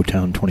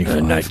Motown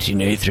 25.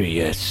 1983,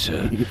 yes.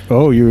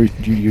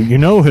 You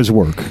know his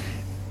work.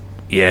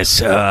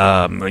 Yes,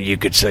 you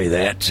could say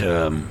that.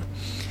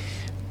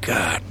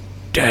 God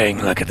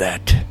dang, look at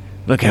that.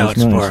 Look how it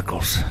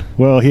sparkles.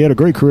 Well, he had a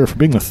great career for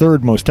being the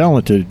third most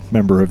talented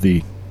member of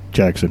the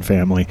Jackson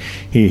family.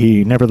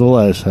 He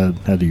nevertheless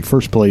had the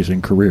first place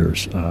in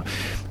careers.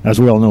 As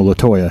we all know,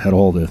 LaToya had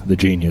all the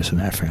genius in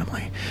that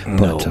family.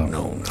 But,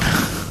 no.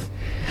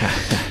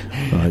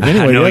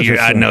 Anyway,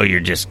 I know you're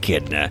just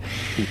kidding.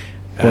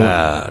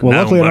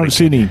 Luckily I don't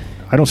see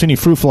any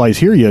fruit flies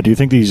here yet. Do you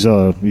think these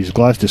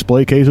glass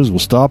display cases will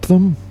stop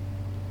them?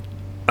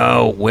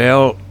 Oh,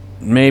 well,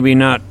 maybe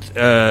not.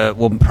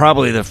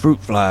 Probably the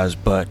fruit flies,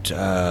 but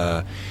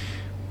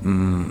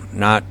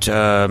not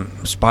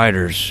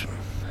spiders.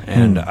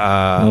 And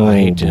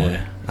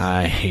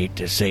I hate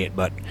to say it,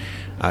 but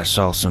I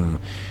saw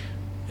some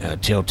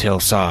telltale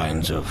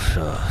signs of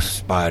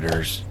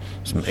spiders.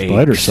 Some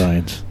spider eggs.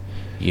 signs.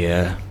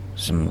 Yeah,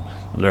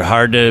 they're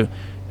hard to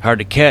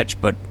catch,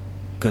 but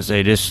because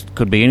they just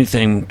could be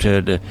anything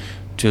to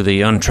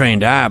the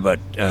untrained eye. But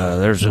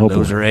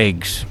those are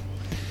eggs.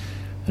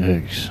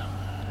 Eggs,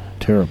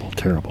 terrible.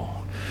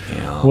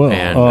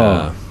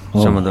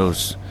 Some of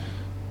those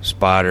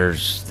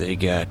spiders, they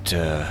got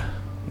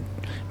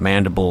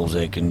mandibles.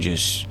 They can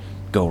just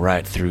go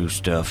right through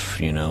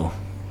stuff.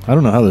 I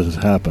don't know how this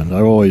has happened.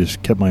 I've always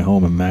kept my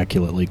home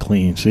immaculately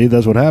clean. See,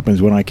 that's what happens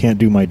when I can't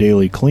do my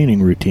daily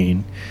cleaning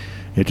routine.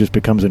 It just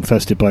becomes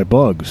infested by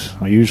bugs.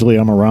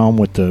 I'm around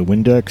with the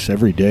Windex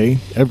every day,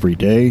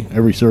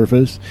 every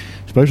surface,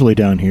 especially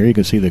down here. You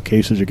can see the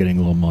cases are getting a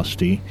little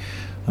musty.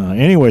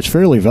 Anyway, it's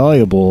fairly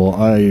valuable.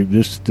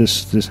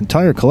 This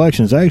entire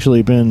collection has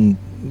actually been,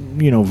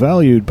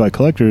 valued by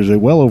collectors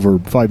at well over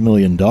 $5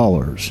 million.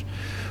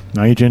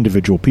 Now, each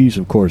individual piece,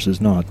 of course,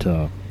 is not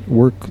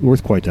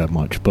worth quite that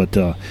much, but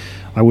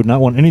I would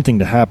not want anything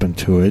to happen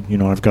to it.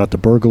 I've got the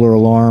burglar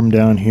alarm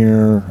down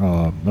here.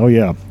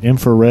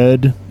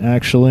 Infrared,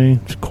 actually.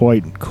 It's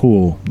quite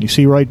cool. You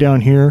see right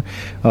down here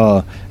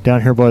by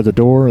the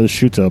door, this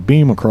shoots a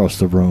beam across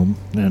the room,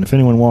 and if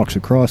anyone walks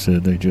across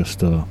it, they just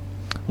they'll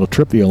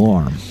trip the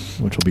alarm,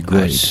 which will be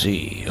great. I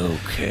see.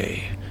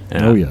 Okay.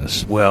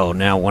 Yes. Well,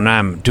 now when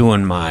I'm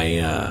doing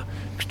my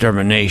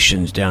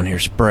exterminations down here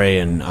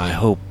spraying, I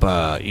hope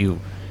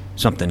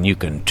something you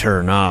can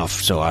turn off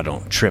so I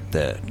don't trip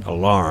the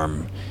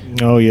alarm.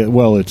 Oh yeah,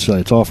 well it's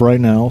off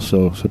right now,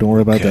 so don't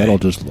worry about that. I'll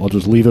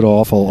just leave it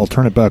off. I'll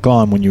turn it back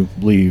on when you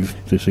leave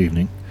this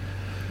evening.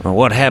 Well,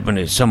 what happened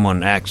is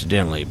someone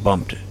accidentally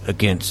bumped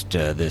against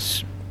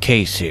this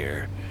case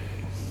here.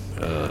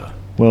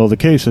 Well, the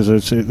case is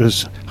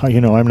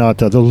I'm not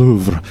the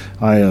Louvre.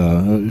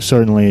 I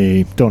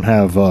certainly don't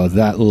have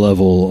that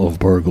level of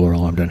burglar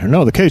alarm down here.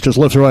 No, the case just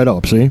lifts right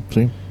up. See.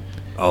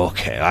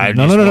 Okay.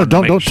 No!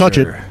 Don't touch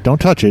it.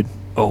 Don't touch it.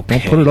 Okay.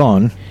 Don't put it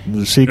on.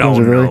 The sequins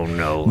are very.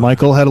 No.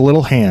 Michael had a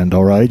little hand.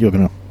 All right, you're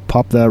gonna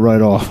pop that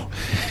right off.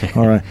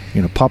 All right,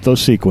 pop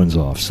those sequins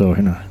off. So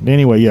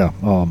Anyway, yeah.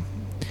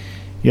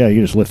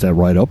 You just lift that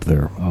right up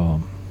there.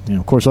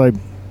 Of course, I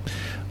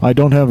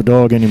don't have a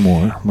dog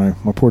anymore. My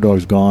poor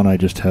dog's gone. I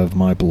just have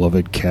my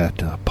beloved cat,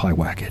 Pie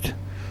Wacket.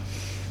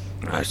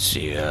 I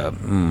see. Yeah.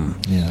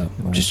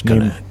 I'm just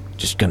gonna.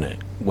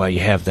 While you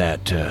have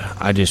that,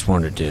 I just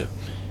wanted to.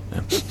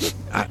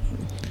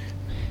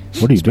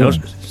 What are you doing?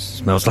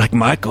 Smells like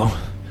Michael.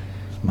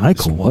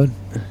 Michael, what?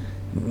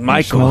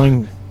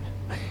 Michael.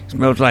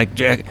 Smells like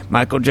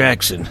Michael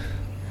Jackson.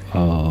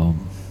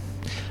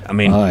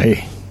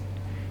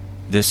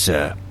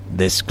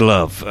 This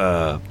glove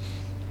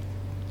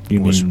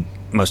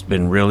must have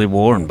been really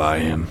worn by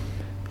him.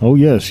 Oh,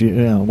 yes.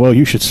 Yeah. Well,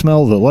 you should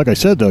smell like I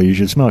said, though, you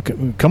should smell,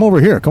 come over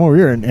here.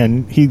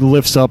 And he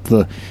lifts up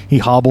he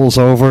hobbles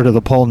over to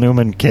the Paul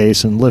Newman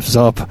case and lifts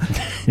up,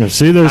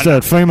 see, there's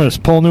that famous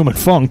Paul Newman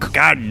funk.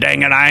 God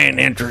dang it, I ain't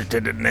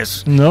interested in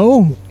this.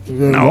 No.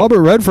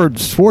 Robert Redford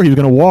swore he was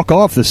going to walk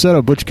off the set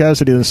of Butch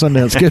Cassidy and the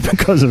Sundance Kid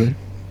because of it.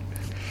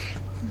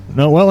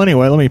 No, well,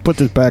 anyway, let me put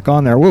this back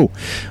on there. Whoa,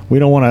 we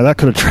don't want to. That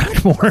could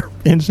attract more.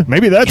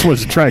 Maybe that's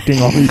what's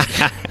attracting all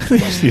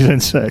these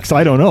insects.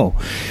 I don't know.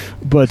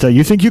 But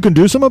you think you can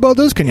do something about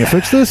this? Can you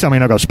fix this? I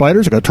mean, I've got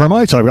spiders, I've got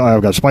termites,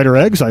 I've got spider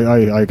eggs,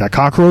 I got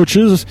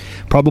cockroaches,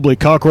 probably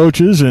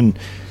cockroaches in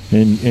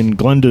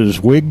Glenda's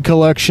wig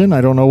collection.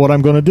 I don't know what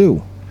I'm going to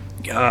do.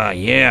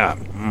 Yeah.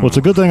 Well, it's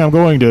a good thing I'm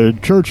going to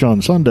church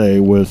on Sunday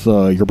with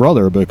your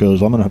brother,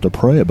 because I'm going to have to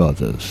pray about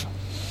this.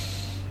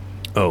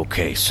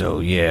 Okay, so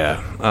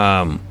yeah,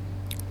 I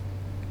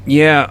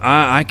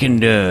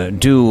can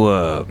do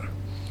a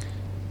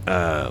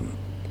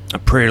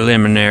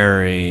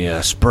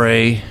preliminary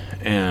spray,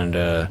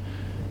 and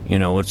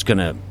it's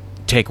gonna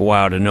take a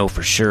while to know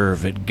for sure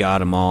if it got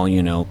them all,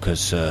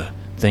 because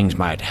things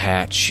might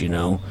hatch,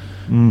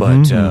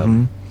 But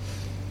will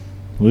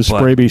this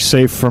spray be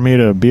safe for me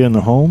to be in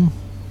the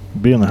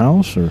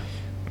house, or?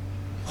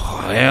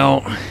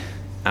 Well,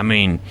 I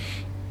mean,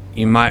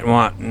 you might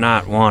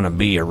not want to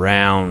be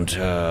around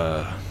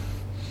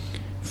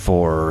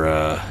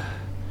for.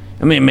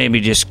 Maybe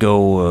just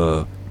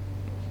go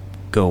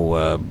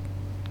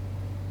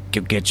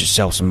get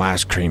yourself some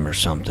ice cream or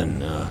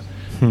something.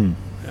 I'm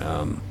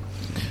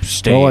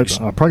probably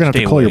gonna have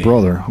to call your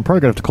brother. I'm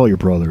probably gonna have to call your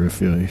brother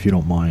if you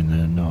don't mind.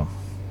 And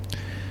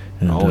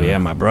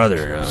my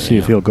brother. See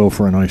if he'll go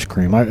for an ice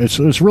cream.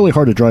 It's really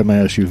hard to drive my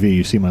SUV.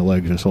 You see my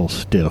legs; it's all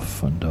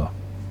stiff, and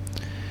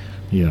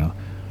yeah.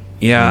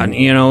 Yeah, and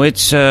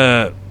it's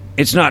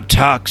not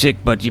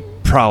toxic, but you're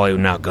probably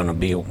not going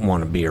to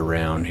want to be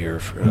around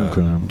here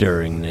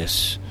during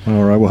this.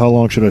 All right. Well, how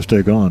long should I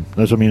stay gone?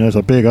 That's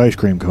a big ice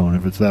cream cone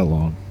if it's that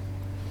long.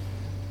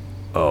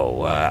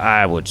 Oh,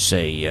 I would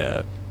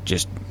say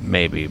just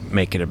maybe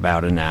make it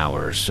about an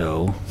hour or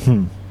so.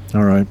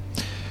 All right,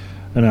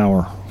 an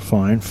hour.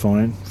 Fine.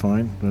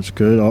 That's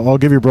good. I'll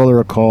give your brother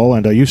a call.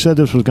 And you said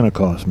this was going to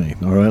cost me.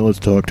 All right, let's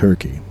talk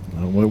turkey.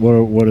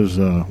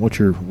 What's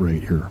your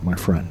rate here, my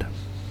friend?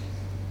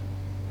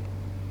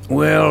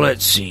 Well,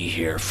 let's see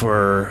here.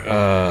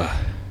 For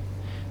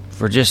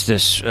just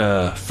this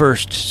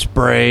first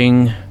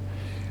spraying,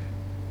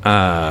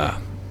 what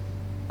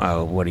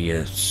do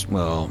you?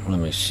 Well, let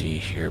me see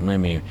here. Let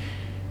me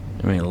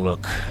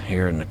look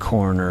here in the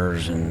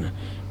corners and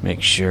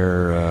make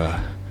sure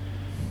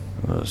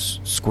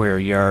square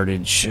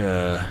yardage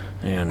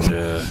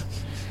and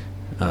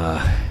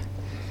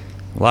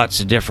lots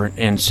of different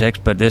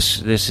insects. But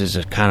this is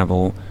a kind of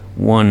a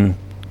one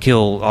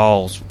kill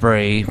all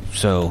spray,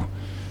 so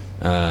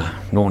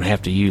don't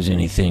have to use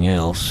anything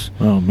else.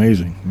 Oh,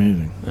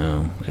 amazing.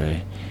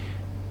 Okay.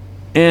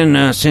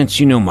 And since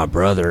you know my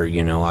brother,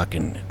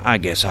 I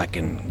guess I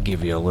can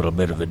give you a little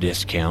bit of a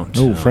discount.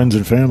 Oh, friends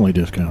and family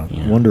discount.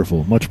 Yeah.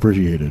 Wonderful. Much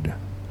appreciated.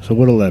 So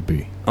what'll that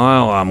be?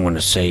 Oh, I'm going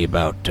to say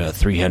about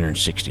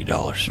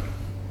 $360.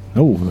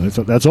 Oh,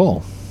 that's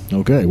all.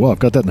 Okay, well, I've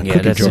got that in the cookie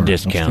jar. Yeah, that's a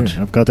discount.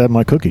 I've got that in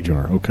my cookie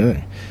jar.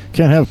 Okay.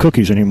 Can't have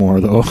cookies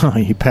anymore, though.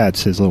 He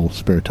pats his little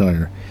spare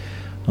tire.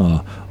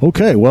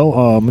 Okay, well,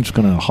 I'm just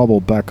going to hobble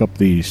back up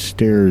these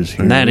stairs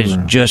here. And that is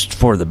just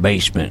for the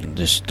basement,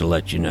 just to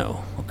let you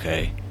know,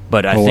 okay?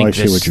 But I think I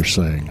see what you're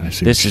saying.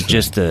 This is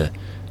just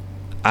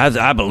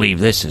I believe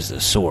this is the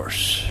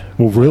source.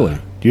 Well, really?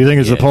 Do you think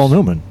it's the Paul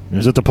Newman?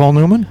 Is it the Paul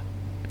Newman?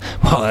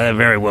 Well, that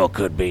very well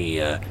could be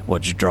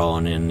what's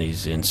drawing in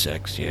these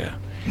insects, yeah.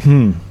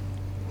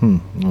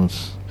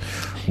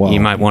 Wow. You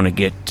might want to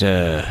get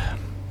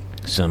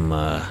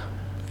some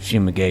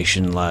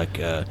fumigation, like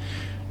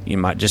you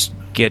might just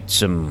get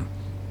some,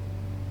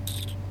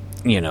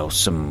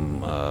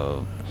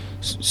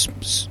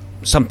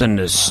 something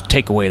to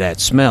take away that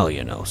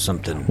smell,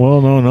 something.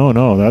 Well,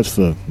 no. That's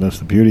the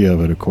beauty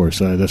of it, of course.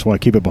 That's why I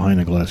keep it behind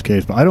a glass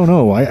case. But I don't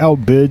know. I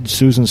outbid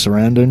Susan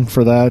Sarandon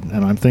for that,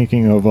 and I'm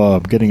thinking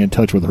of getting in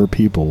touch with her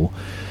people.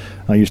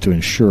 I used to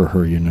insure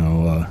her,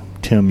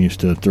 Tim used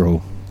to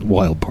throw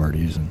wild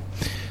parties, and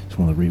it's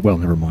one of the well,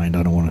 never mind.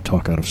 I don't want to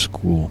talk out of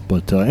school.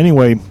 But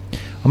anyway,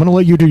 I'm going to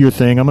let you do your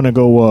thing. I'm going to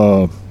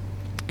go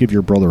give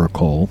your brother a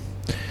call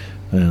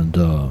and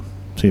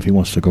see if he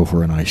wants to go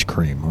for an ice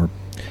cream. Or,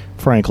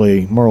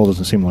 frankly, Merle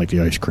doesn't seem like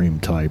the ice cream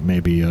type.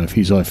 Maybe if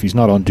he's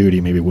not on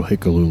duty, maybe we'll hit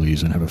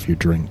Galooly's and have a few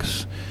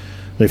drinks.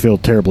 They feel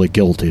terribly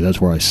guilty.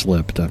 That's where I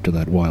slipped after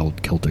that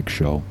wild Celtic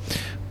show.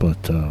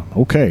 But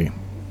okay,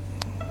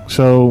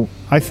 so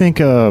I think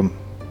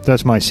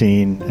that's my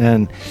scene.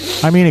 And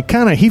I mean,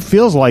 he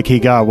feels like he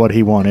got what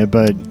he wanted,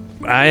 but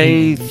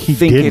he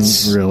think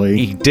didn't really.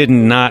 He did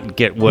not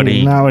get what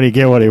he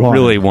wanted.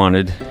 Really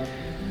wanted,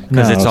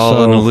 because it's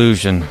all an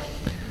illusion.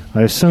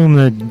 I assume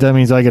that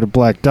means I get a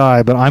black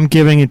die, but I'm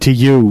giving it to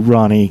you,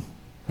 Ronnie.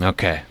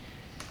 Okay.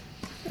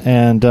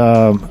 And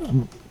I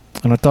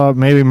thought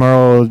maybe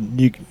Merle,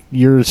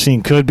 your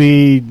scene could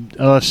be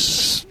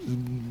us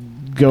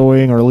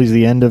going, or at least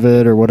the end of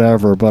it, or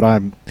whatever. But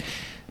I'm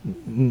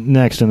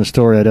next in the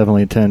story. I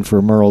definitely intend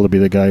for Merle to be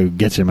the guy who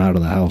gets him out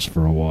of the house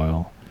for a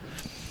while.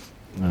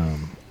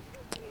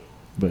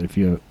 But if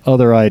you have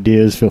other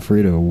ideas, feel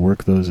free to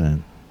work those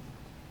in.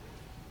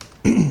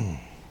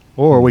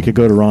 Or we could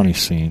go to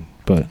Ronnie's scene,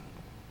 but...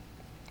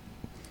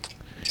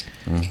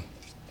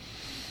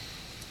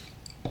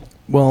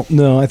 Well,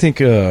 no, I think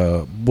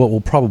what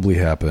will probably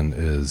happen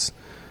is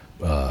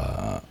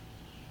Merle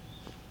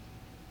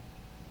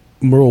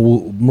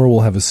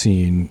will have a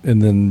scene,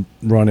 and then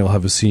Ronnie will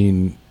have a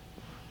scene.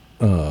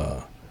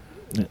 And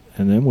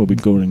then we'll be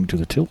going to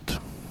the tilt.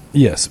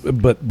 Yes,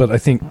 but I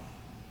think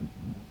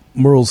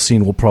Merle's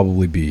scene will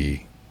probably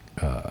be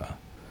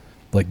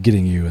like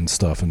getting you and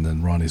stuff, and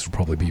then Ronnie's will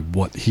probably be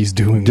what he's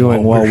doing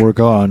while we're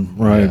gone.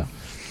 Right.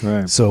 Yeah.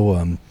 Right.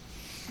 So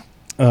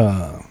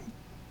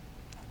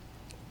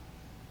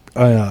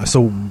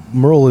so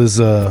Merle is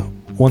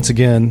once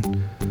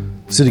again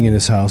sitting in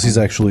his house. He's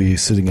actually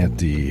sitting at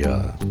the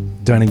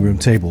dining room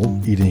table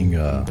eating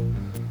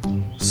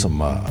some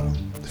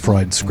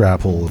fried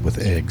scrapple with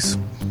eggs.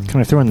 Can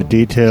I throw in the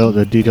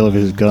detail of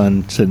his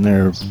gun sitting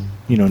there,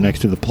 next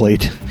to the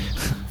plate,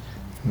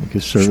 like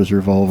his service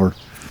revolver?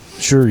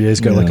 Sure, yeah, he's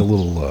got like a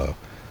little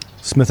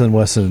Smith &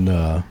 Wesson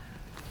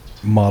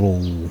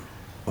model.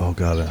 Oh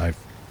God, I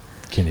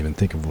can't even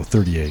think of a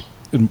 38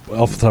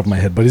 off the top of my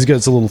head, but he's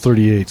got a little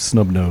 38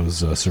 snub nose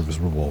service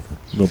revolver.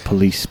 Little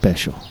police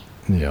special.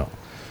 Yeah,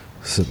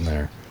 sitting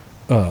there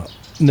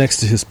next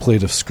to his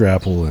plate of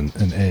scrapple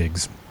and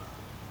eggs.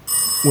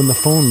 When the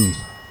phone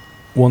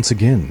once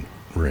again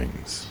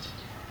rings.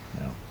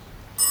 Yeah.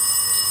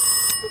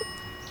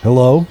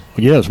 Hello?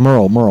 Yes,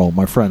 Merle,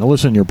 my friend.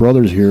 Listen, your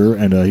brother's here,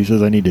 and he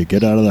says I need to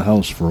get out of the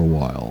house for a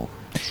while.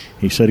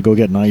 He said to go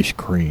get an ice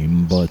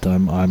cream, but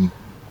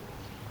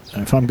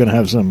if I'm going to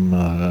have some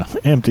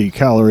empty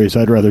calories,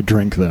 I'd rather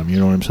drink them. You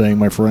know what I'm saying,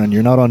 my friend?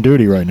 You're not on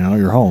duty right now.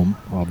 You're home,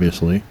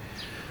 obviously.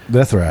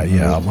 That's right.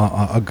 Yeah,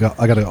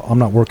 I'm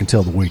not working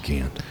till the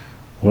weekend.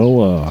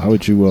 Well, how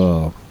would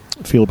you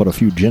feel about a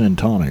few gin and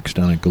tonics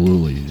down at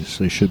Galooly's?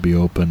 They should be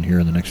open here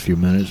in the next few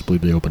minutes. I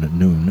believe they open at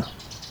noon.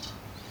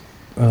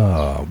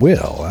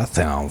 Well, that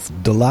sounds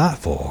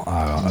delightful.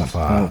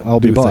 I'll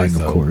be buying,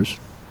 of course,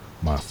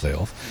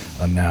 myself.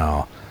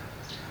 Now,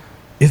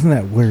 isn't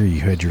that where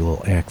you had your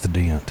little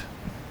accident?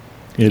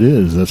 It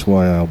is. That's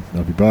why I'll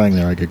be buying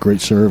there. I get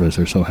great service.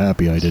 They're so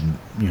happy I didn't,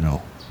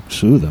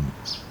 sue them.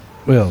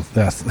 Well,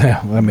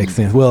 that makes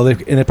sense. Well,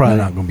 they're probably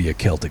not going to be a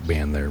Celtic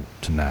band there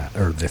tonight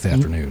or this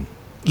afternoon.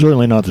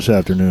 Certainly not this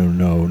afternoon.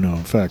 No.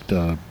 In fact,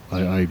 they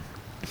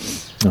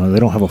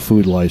don't have a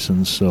food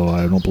license, so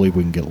I don't believe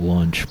we can get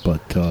lunch.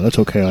 But that's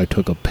okay. I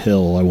took a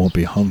pill. I won't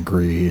be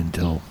hungry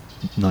until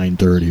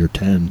 9:30 or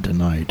 10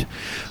 tonight.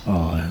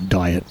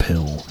 Diet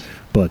pill.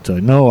 But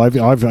no,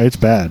 it's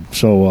bad.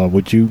 So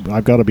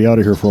I've got to be out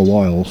of here for a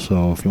while.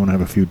 So if you want to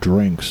have a few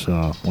drinks,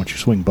 why don't you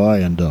swing by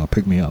and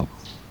pick me up?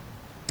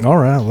 All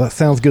right, well, that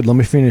sounds good. Let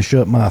me finish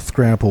up my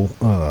scrapple.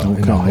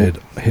 And I'll head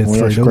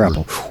straight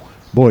scrapple. over.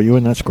 Boy, you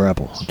and that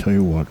scrapple. I'll tell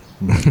you what.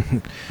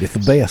 It's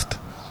the best.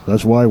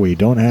 That's why we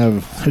don't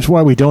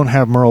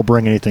have Merle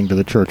bring anything to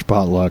the church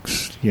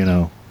potlucks.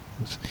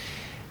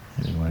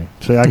 Anyway,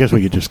 so I guess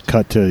we could just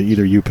cut to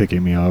either you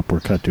picking me up or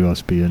cut to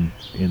us being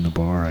in the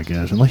bar, I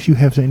guess. Unless you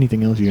have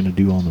anything else you're going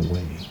to do on the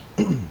way.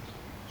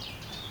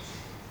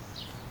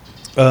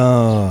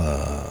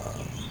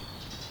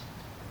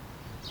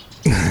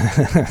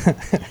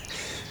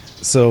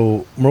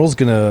 So Merle's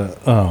gonna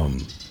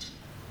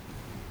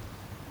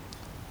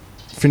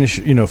finish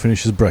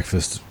his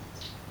breakfast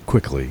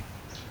quickly,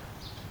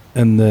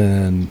 and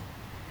then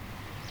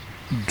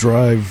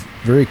drive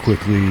very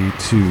quickly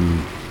to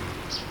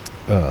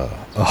a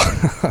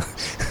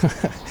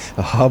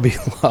Hobby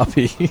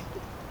Lobby.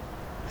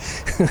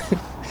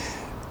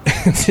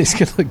 And he's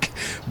gonna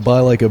buy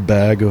like a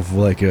bag of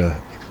like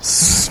a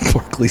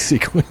sparkly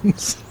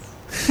sequins.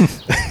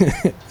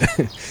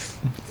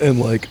 And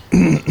like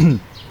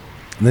then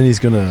he's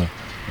gonna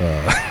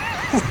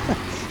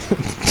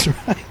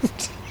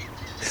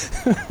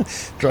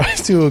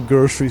drive to a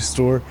grocery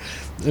store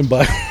and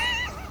buy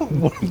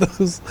one of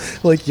those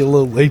like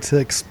yellow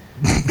latex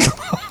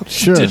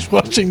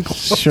dishwashing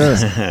gloves. Sure.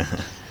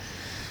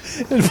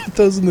 And put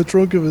those in the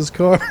trunk of his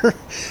car,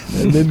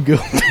 and then go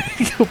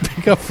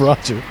pick up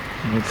Roger.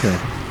 Okay.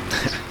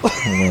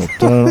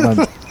 Well,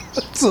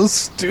 That's so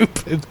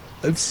stupid.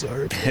 I'm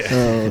sorry.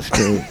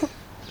 Okay.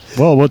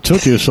 Well, what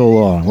took you so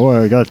long?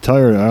 Boy, I got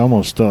tired. I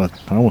almost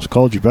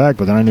called you back,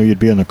 but then I knew you'd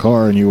be in the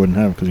car and you wouldn't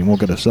have, because you won't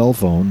get a cell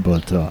phone.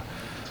 But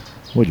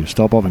would you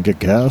stop off and get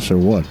gas or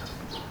what?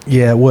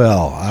 Yeah,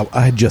 well,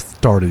 I had just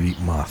started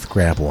eating my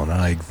scrapple and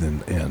eggs, and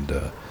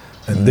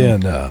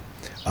then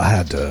I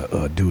had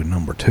to do a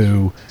number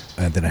 2,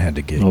 and then I had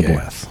to get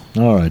gas.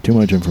 Boy. All right, too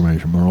much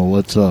information, Merle.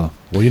 Let's well,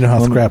 you know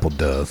how scrapple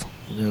does.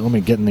 Let me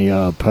get in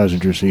the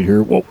passenger seat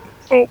here. Whoa.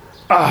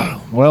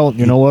 Well,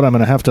 you know what? I'm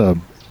gonna have to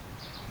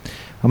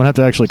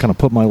actually kind of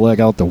put my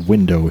leg out the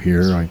window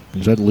here.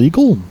 Is that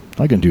legal?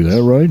 I can do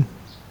that, right?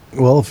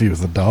 Well, if he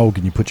was a dog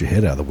and you put your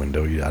head out the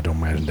window, I don't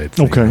imagine they'd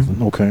say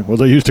nothing. Okay. Well,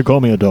 they used to call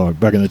me a dog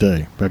back in the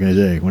day. Back in the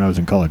day when I was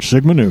in college.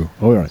 Sigma Nu.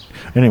 All right.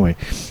 Anyway,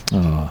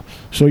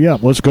 so yeah,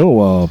 let's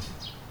go.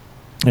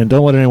 And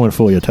don't let anyone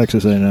fool you.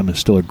 Texas A&M is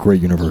still a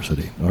great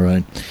university. All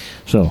right.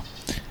 So,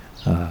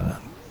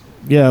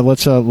 yeah,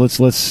 let's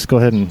go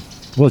ahead and.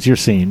 Well, it's your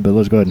scene, but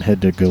let's go ahead and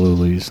head to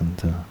Galooly's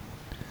and.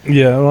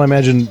 Yeah, well, I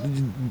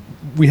imagine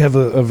we have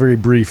a very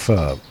brief.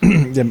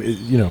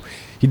 You know,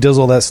 he does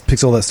all that,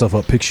 picks all that stuff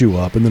up, picks you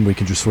up, and then we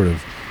can just sort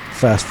of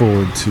fast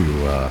forward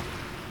to.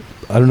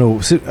 I don't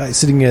know,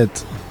 sitting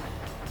at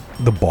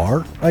the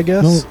bar, I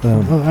guess.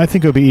 Well, I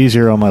think it would be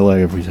easier on my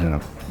leg if we had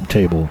a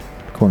table,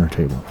 corner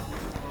table.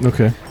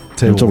 Okay.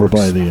 It's over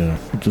by the,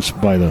 just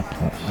by the,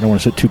 I don't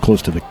want to sit too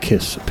close to the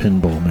KISS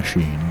pinball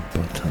machine,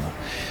 but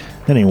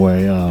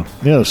anyway,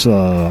 yes,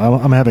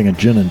 I'm having a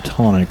gin and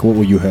tonic. What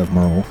will you have,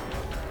 Merle?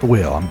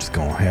 Well, I'm just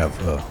going to have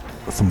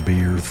some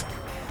beers.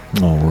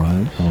 All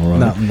right.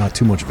 Not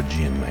too much of a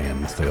gin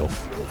man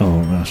myself.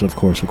 Oh, yes, of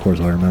course,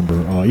 I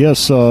remember. Yes,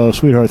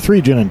 sweetheart,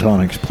 3 gin and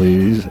tonics,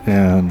 please,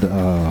 and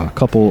a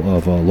couple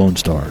of Lone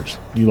Stars.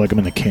 You like them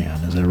in a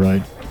can, is that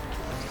right?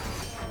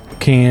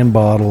 Can,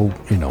 bottle,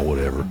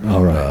 whatever.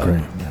 All right,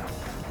 great. Yeah.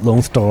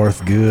 Lone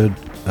Star's good.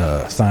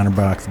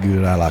 Signerbach's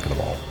good. I like it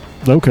all.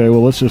 Okay,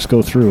 well, let's just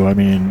go through. I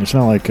mean, it's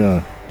not like,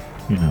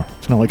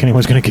 it's not like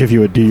anyone's going to give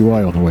you a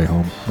DUI on the way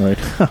home, right?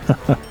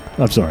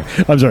 I'm sorry.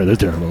 That's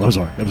terrible. I'm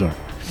sorry.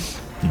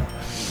 Yeah.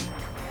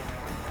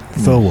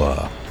 So,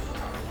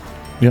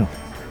 yeah.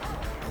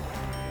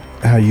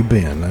 How you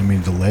been? I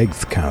mean, the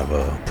leg's kind of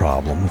a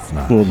problem. It's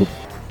not. Well,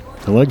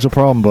 the leg's a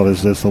problem, but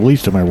that's the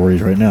least of my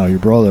worries right now. Your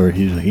brother,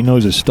 he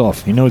knows his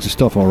stuff. He knows his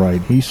stuff all right.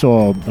 He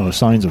saw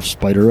signs of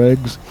spider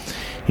eggs.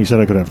 He said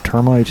I could have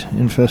termite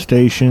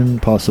infestation,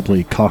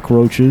 possibly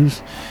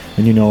cockroaches.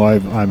 And,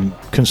 I'm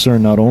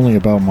concerned not only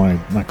about my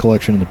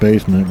collection in the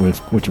basement,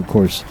 which, of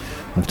course,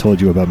 I've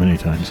told you about many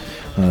times.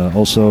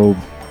 Also,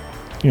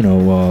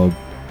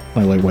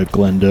 my late wife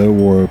Glenda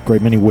wore a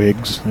great many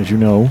wigs, as you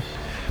know.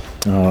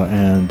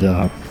 And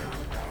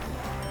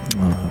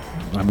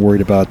I'm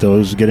worried about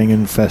those getting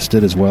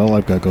infested as well.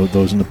 I've got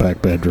those in the back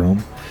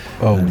bedroom.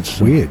 Oh,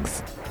 so,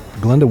 wigs.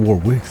 Glenda wore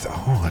wigs.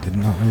 Oh, I did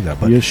not know that.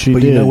 But, yes, she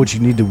did. You know what you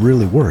need to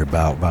really worry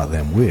about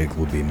them wigs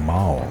would be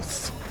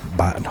moths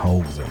biting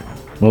holes in them.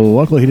 Well,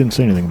 luckily he didn't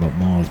say anything about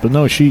moths. But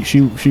no, she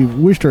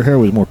wished her hair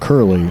was more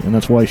curly, and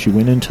that's why she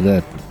went into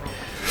that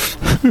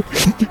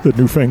the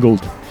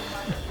newfangled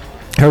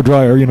hair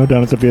dryer,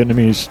 down at the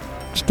Vietnamese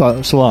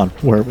salon.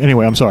 Where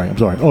anyway, I'm sorry.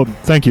 Oh,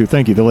 thank you.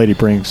 The lady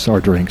brings our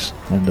drinks,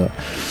 and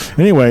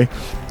anyway,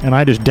 and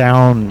I just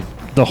down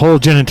the whole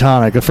gin and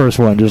tonic, the first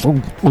one, just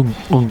and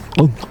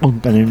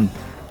then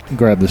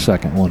grab the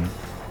second one.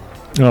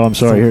 Oh, I'm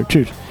sorry. Here,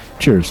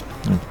 cheers.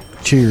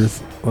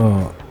 Cheers.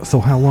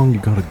 So how long you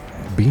got to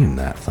be in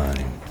that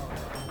thing?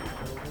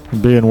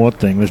 Be in what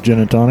thing? This gin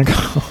and tonic?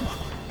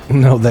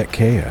 No, that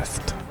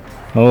cast.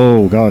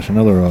 Oh gosh,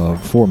 another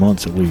 4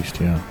 months at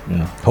least. Yeah.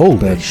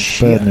 Holy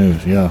shit! Bad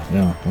news. Yeah.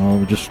 Well,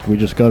 we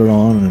just got it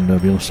on,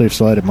 and be on the safe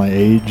side at my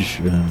age,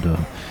 and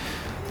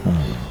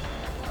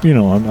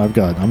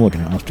I'm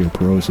looking at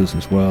osteoporosis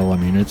as well. I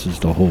mean, it's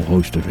just a whole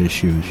host of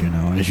issues.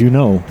 As you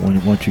know,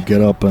 once you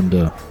get up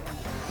and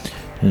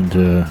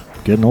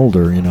getting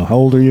older. How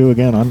old are you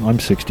again? I'm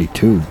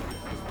 62.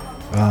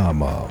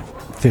 I'm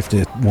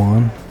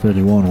 51.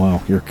 51.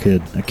 Wow, you're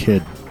a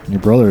kid. Your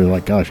brother,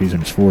 like, gosh, he's in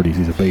his 40s.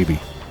 He's a baby.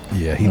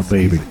 Yeah, he's a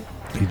baby.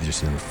 He's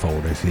just in his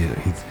 40s.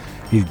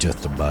 He's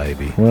just a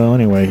baby. Well,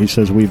 anyway, he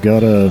says we've got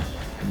to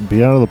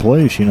be out of the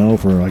place,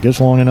 for, I guess,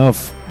 long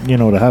enough,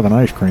 to have an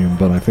ice cream.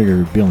 But I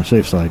figured, be on the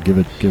safe side, give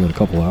it a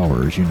couple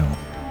hours,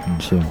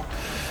 And so,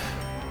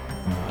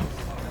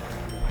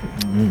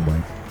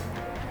 anyway.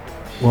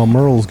 Well,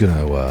 Merle's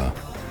gonna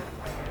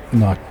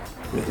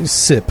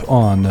sip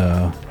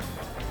on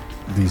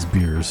these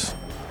beers.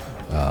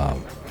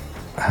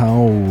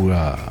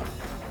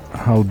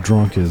 How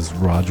drunk is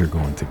Roger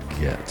going to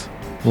get?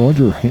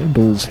 Roger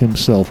handles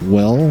himself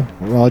well.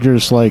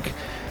 Roger's like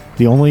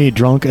the only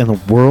drunk in the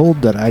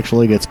world that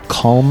actually gets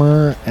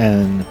calmer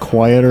and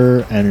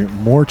quieter and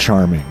more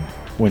charming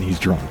when he's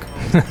drunk.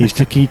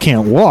 He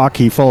can't walk.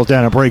 He falls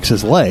down and breaks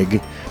his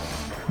leg.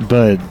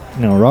 But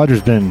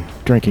Roger's been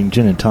drinking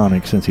gin and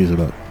tonic since he's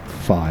about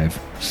 5.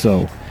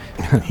 So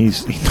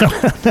he's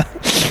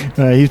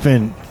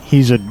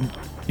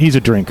a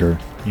drinker.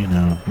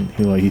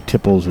 He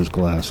tipples his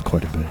glass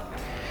quite a bit.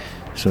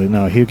 So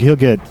no, he'll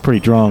get pretty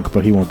drunk,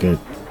 but he won't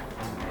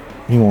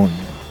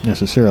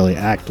necessarily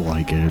act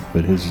like it.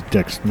 But his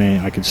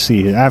I could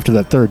see after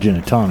that third gin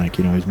and tonic,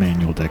 his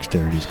manual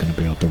dexterity is going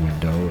to be out the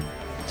window.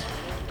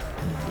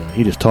 And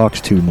he just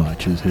talks too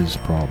much is his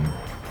problem.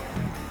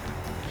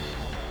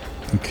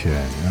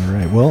 Okay, all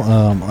right. Well,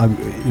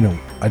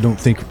 I don't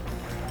think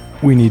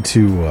we need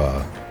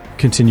to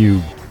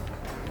continue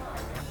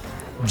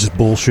just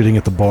bullshitting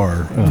at the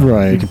bar.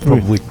 Right. We could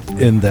probably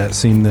end that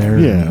scene there.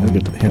 Yeah, we'll and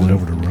get the hand point. it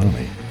over to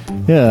Ronnie.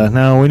 Yeah,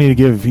 now we need to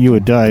give you a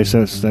dice.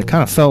 That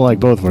kind of felt like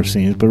both of our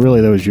scenes, but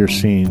really that was your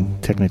scene,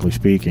 technically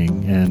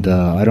speaking. And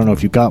I don't know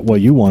if you got what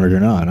you wanted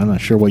or not. I'm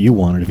not sure what you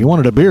wanted. If you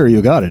wanted a beer,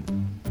 you got it.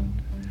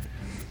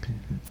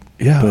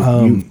 Yeah.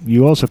 But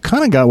you also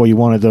kind of got what you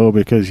wanted, though,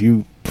 because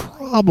you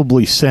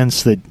probably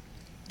sense that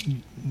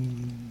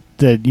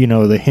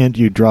the hint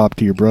you dropped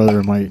to your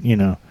brother might,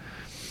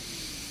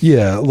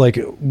 Yeah, like,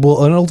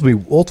 well, and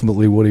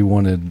ultimately what he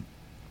wanted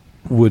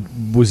was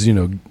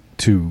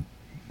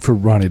for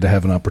Ronnie to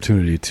have an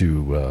opportunity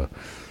to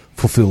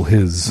fulfill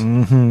his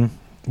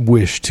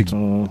wish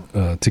to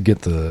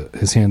get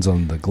his hands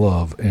on the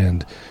glove,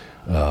 and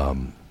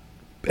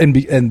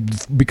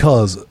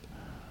because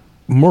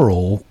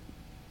Merle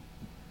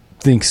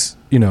thinks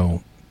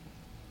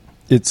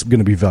it's going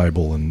to be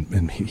valuable,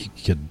 and he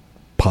could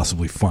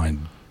possibly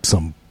find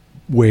some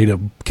way to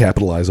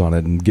capitalize on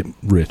it and get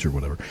rich or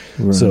whatever.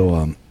 Right.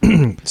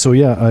 So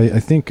yeah, I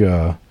think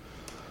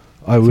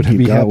I would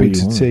be happy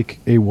to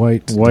take a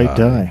white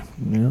die.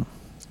 Yeah,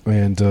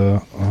 and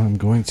I'm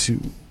going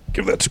to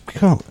give that to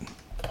Colin.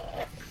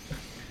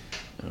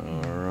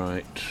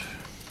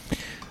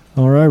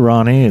 All right,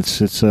 Ronnie.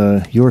 It's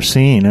your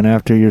scene, and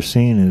after your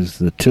scene is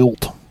the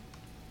tilt.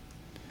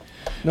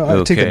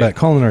 No, I take it back.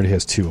 Colin already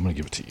has 2. I'm going to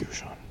give it to you,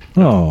 Sean.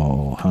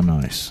 Oh, how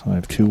nice! I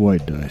have 2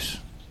 white dice.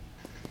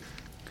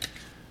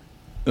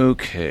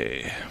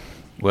 Okay.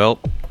 Well,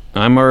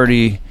 I'm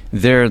already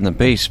there in the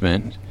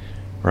basement,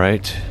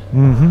 right?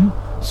 Mm-hmm.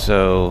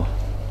 So,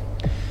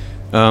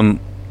 and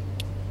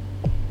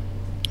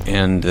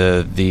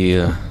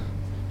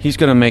he's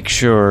going to make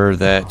sure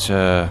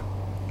that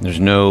there's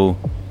no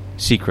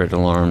secret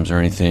alarms or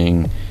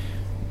anything.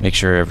 Make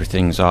sure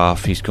everything's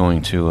off. He's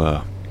going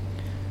to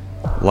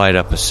light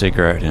up a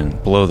cigarette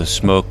and blow the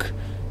smoke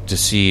to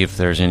see if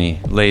there's any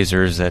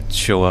lasers that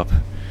show up.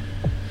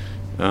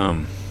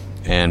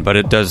 But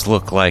it does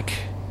look like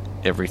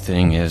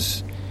everything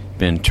has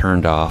been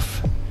turned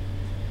off.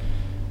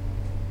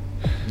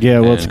 Yeah,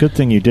 well, it's a good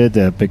thing you did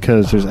that,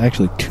 because there's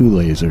actually 2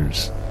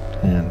 lasers,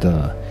 and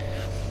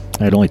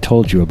I'd only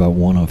told you about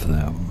one of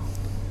them.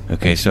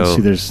 Okay, so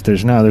see,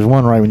 there's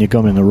one right when you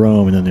come in the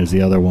room, and then there's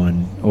the other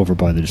one over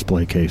by the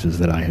display cases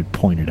that I had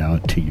pointed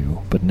out to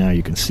you. But now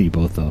you can see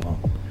both of them.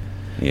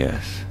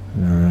 Yes.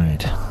 All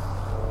right.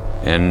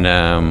 And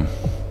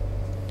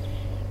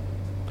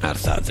I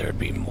thought there'd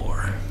be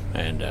more.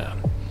 And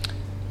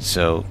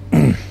so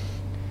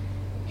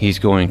he's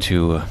going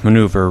to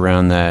maneuver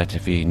around that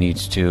if he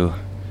needs to.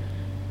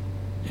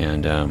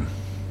 And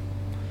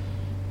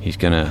he's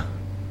going to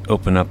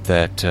open up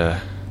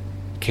that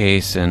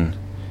case and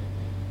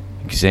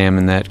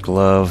examine that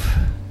glove.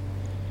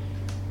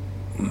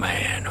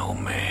 Man, oh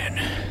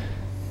man.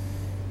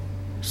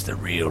 It's the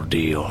real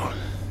deal.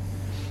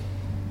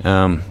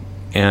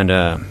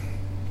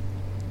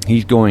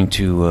 He's going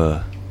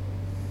to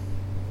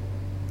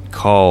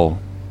call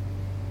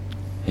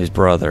his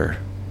brother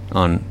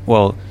on...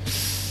 Well,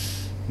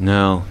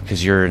 no,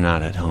 because you're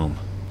not at home.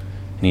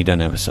 And he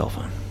doesn't have a cell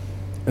phone.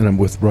 And I'm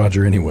with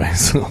Roger anyway,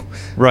 so...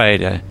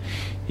 Right,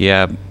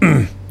 yeah.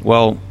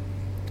 Well,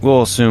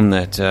 we'll assume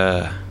that...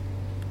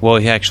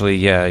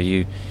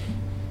 you...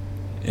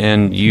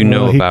 And you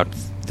know about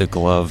the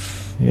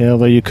glove. Yeah,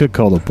 although you could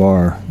call the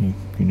bar. You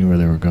knew where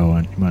they were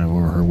going. You might have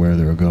overheard where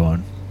they were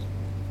going,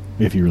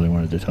 if you really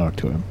wanted to talk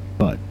to him.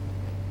 But...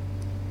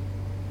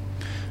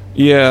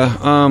 Yeah,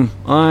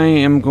 I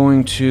am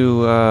going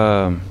to,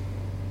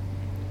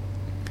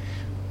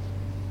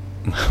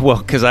 well,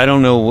 because I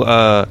don't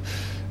know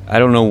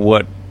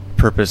what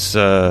purpose,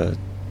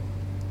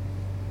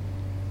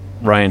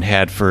 Ryan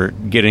had for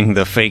getting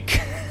the fake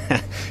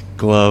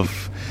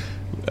glove,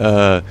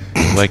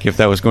 like if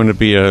that was going to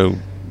be a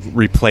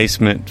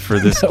replacement for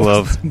this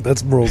glove.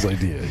 That's Merle's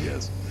idea,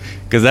 yes.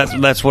 Because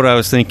that's what I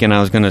was thinking.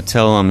 I was going to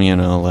tell him,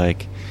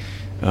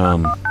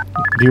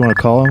 do you want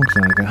to call him?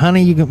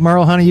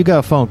 Merle, honey, you got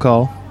a phone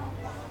call.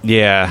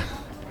 Yeah,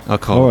 I'll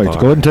call him. All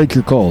right, go ahead and take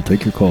your call.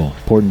 Take your call.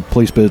 Important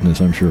police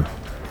business, I'm sure.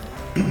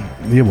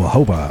 Yeah, well,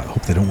 I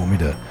hope they don't want me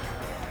to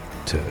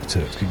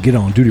get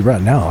on duty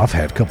right now. I've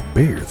had a couple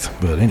beers,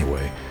 but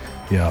anyway,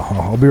 yeah,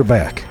 I'll be right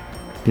back.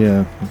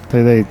 Yeah,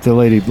 the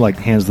lady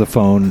hands the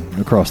phone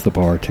across the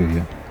bar to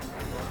you.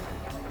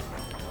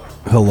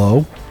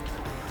 Hello?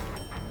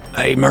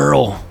 Hey,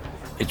 Merle,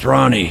 it's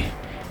Ronnie.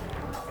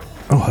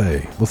 Oh,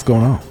 hey, what's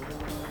going on?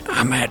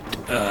 I'm at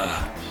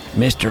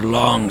Mr.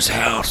 Long's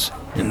house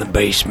in the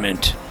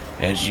basement.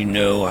 As you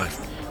know,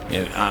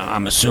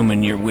 I'm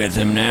assuming you're with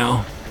him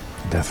now.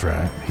 That's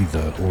right. He's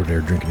over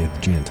there drinking the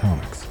gin and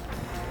tonics.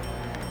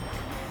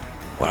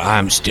 Well,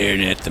 I'm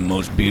staring at the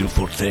most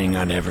beautiful thing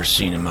I'd ever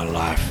seen in my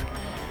life.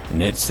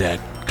 And it's that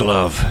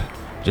glove.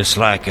 Just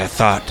like I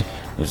thought it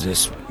was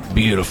this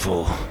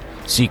beautiful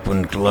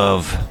sequined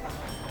glove.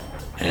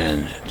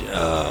 And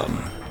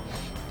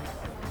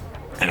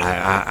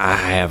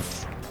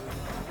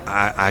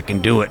I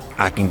can do it.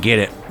 I can get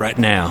it right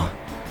now.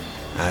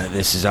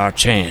 This is our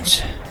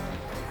chance.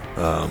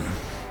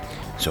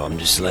 So I'm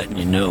just letting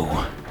you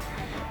know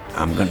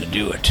I'm gonna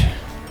do it.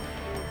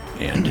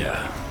 And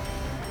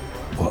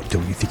Well,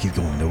 don't you think he's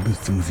gonna notice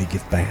as soon as he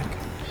gets back?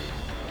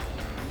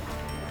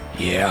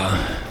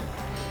 Yeah.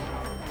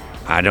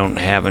 I don't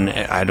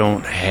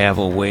have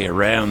a way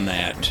around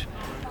that,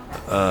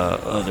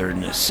 other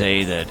than to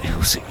say that it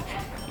was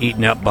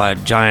eaten up by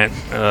giant,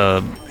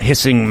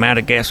 hissing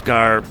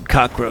Madagascar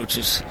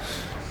cockroaches,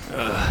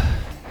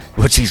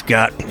 which he's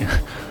got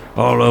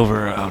all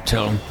over, I'll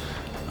tell him.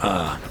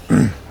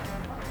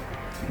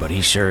 But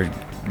he's sure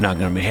not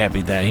going to be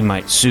happy that he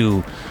might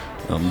sue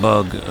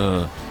bug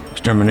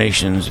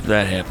exterminations if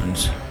that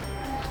happens.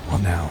 Well,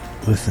 now,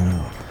 listen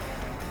up.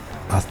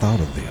 I thought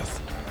of this.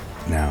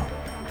 Now,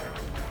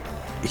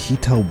 he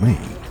told me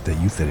that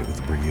you said it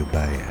was real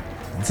bad.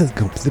 There's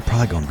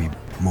probably going to be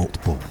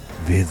multiple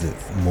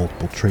visits,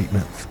 multiple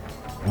treatments,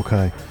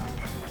 okay?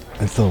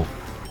 And so,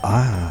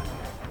 I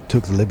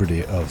took the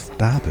liberty of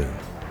stopping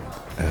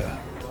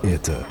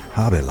at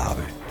Hobby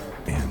Lobby,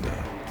 and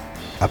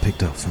I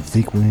picked up some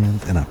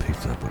sequins, and I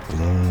picked up a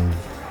glove,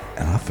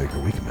 and I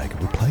figured we can make a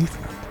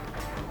replacement.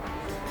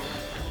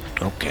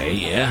 Okay,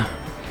 yeah.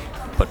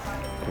 But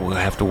we'll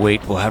have to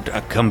wait. We'll have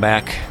to come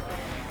back.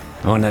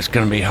 Oh, and that's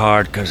going to be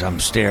hard because I'm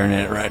staring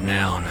at it right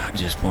now, and I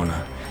just want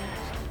to...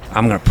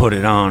 I'm going to put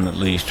it on at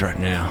least right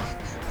now.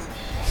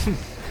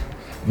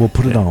 We'll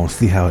put it on,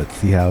 see how it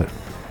feels.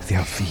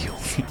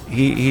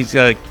 He's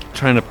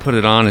trying to put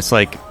it on. It's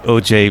like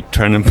OJ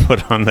trying to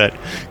put on that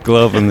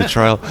glove in the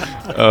trial.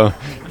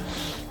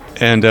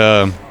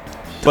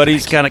 But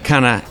he's got it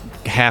kind of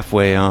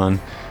halfway on.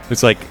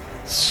 It's like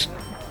he's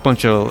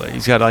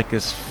got like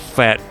this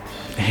fat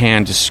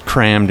hand just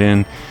crammed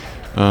in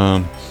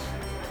to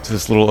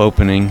this little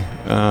opening,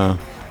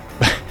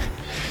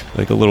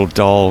 like a little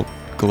doll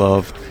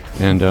glove,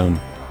 and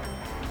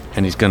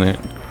he's gonna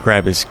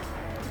grab his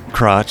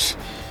crotch.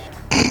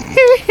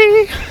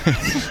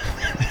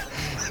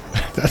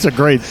 That's a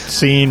great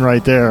scene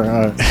right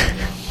there.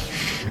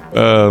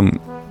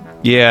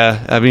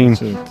 Yeah, I mean,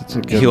 that's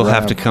a good he'll wrap.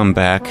 have to come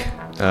back.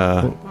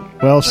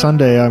 Well,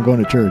 Sunday I'm going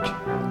to church.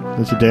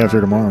 That's the day after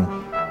tomorrow.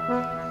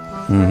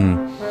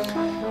 Mm-hmm.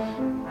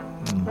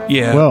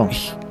 Yeah. Well,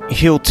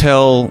 he'll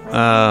tell.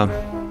 I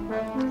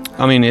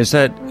mean,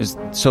 so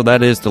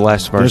that is the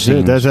last of our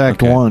scenes. That's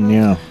Act Okay. 1.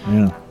 Yeah.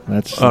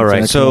 That's all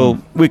right. Act So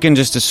 1. we can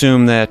just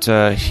assume that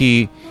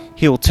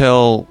he'll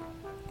tell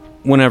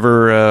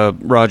whenever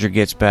Roger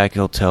gets back.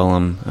 He'll tell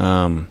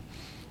him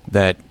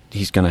that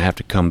he's going to have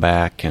to come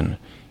back, and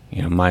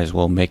might as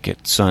well make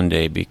it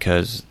Sunday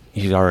because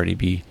he'd already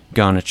be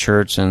gone to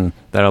church, and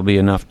that'll be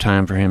enough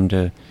time for him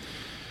to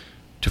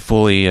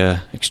fully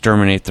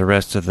exterminate the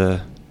rest of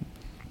the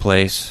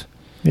place.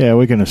 Yeah,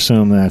 we can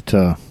assume that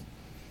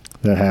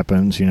that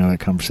happens. That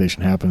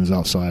conversation happens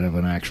outside of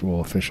an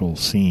actual official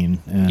scene,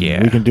 and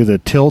Yeah. we can do the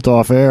tilt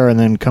off air and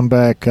then come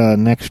back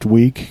next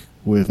week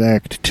with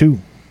Act 2.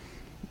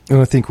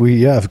 And I think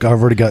I've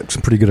already got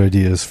some pretty good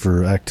ideas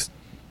for Act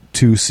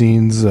 2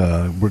 scenes.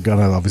 We're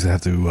gonna obviously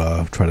have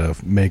to try to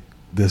make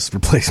this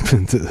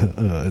replacement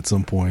at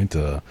some point.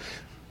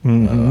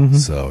 Mm-hmm.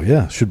 So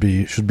yeah, should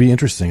be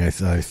interesting. I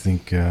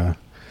think.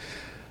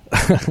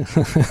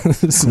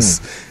 This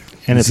is,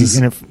 And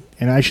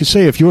I should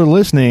say, if you're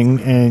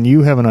listening and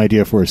you have an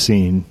idea for a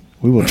scene,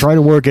 we will try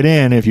to work it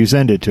in if you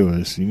send it to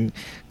us.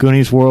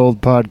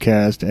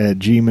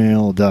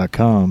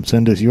 GooniesWorldPodcast@gmail.com.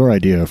 Send us your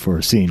idea for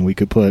a scene we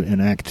could put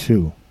in Act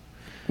 2.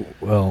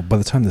 well, by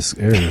the time this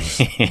airs,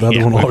 the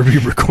other one will already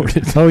be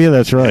recorded. Oh yeah,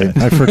 that's right.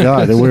 I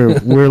forgot that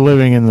we're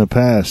living in the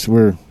past.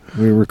 We're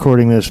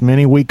recording this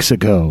many weeks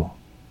ago.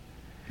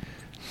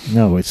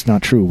 No, it's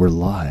not true. We're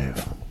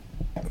live.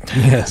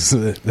 Yes,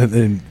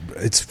 and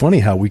it's funny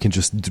how we can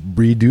just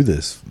redo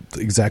this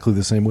exactly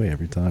the same way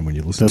every time when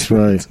you listen. That's to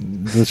right. it.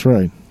 That's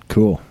right.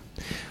 Cool.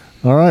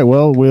 All right.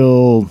 Well,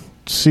 we'll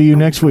see you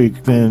next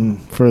week then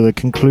for the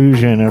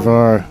conclusion of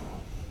our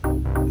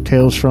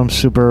Tales from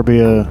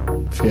Suburbia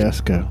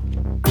fiasco.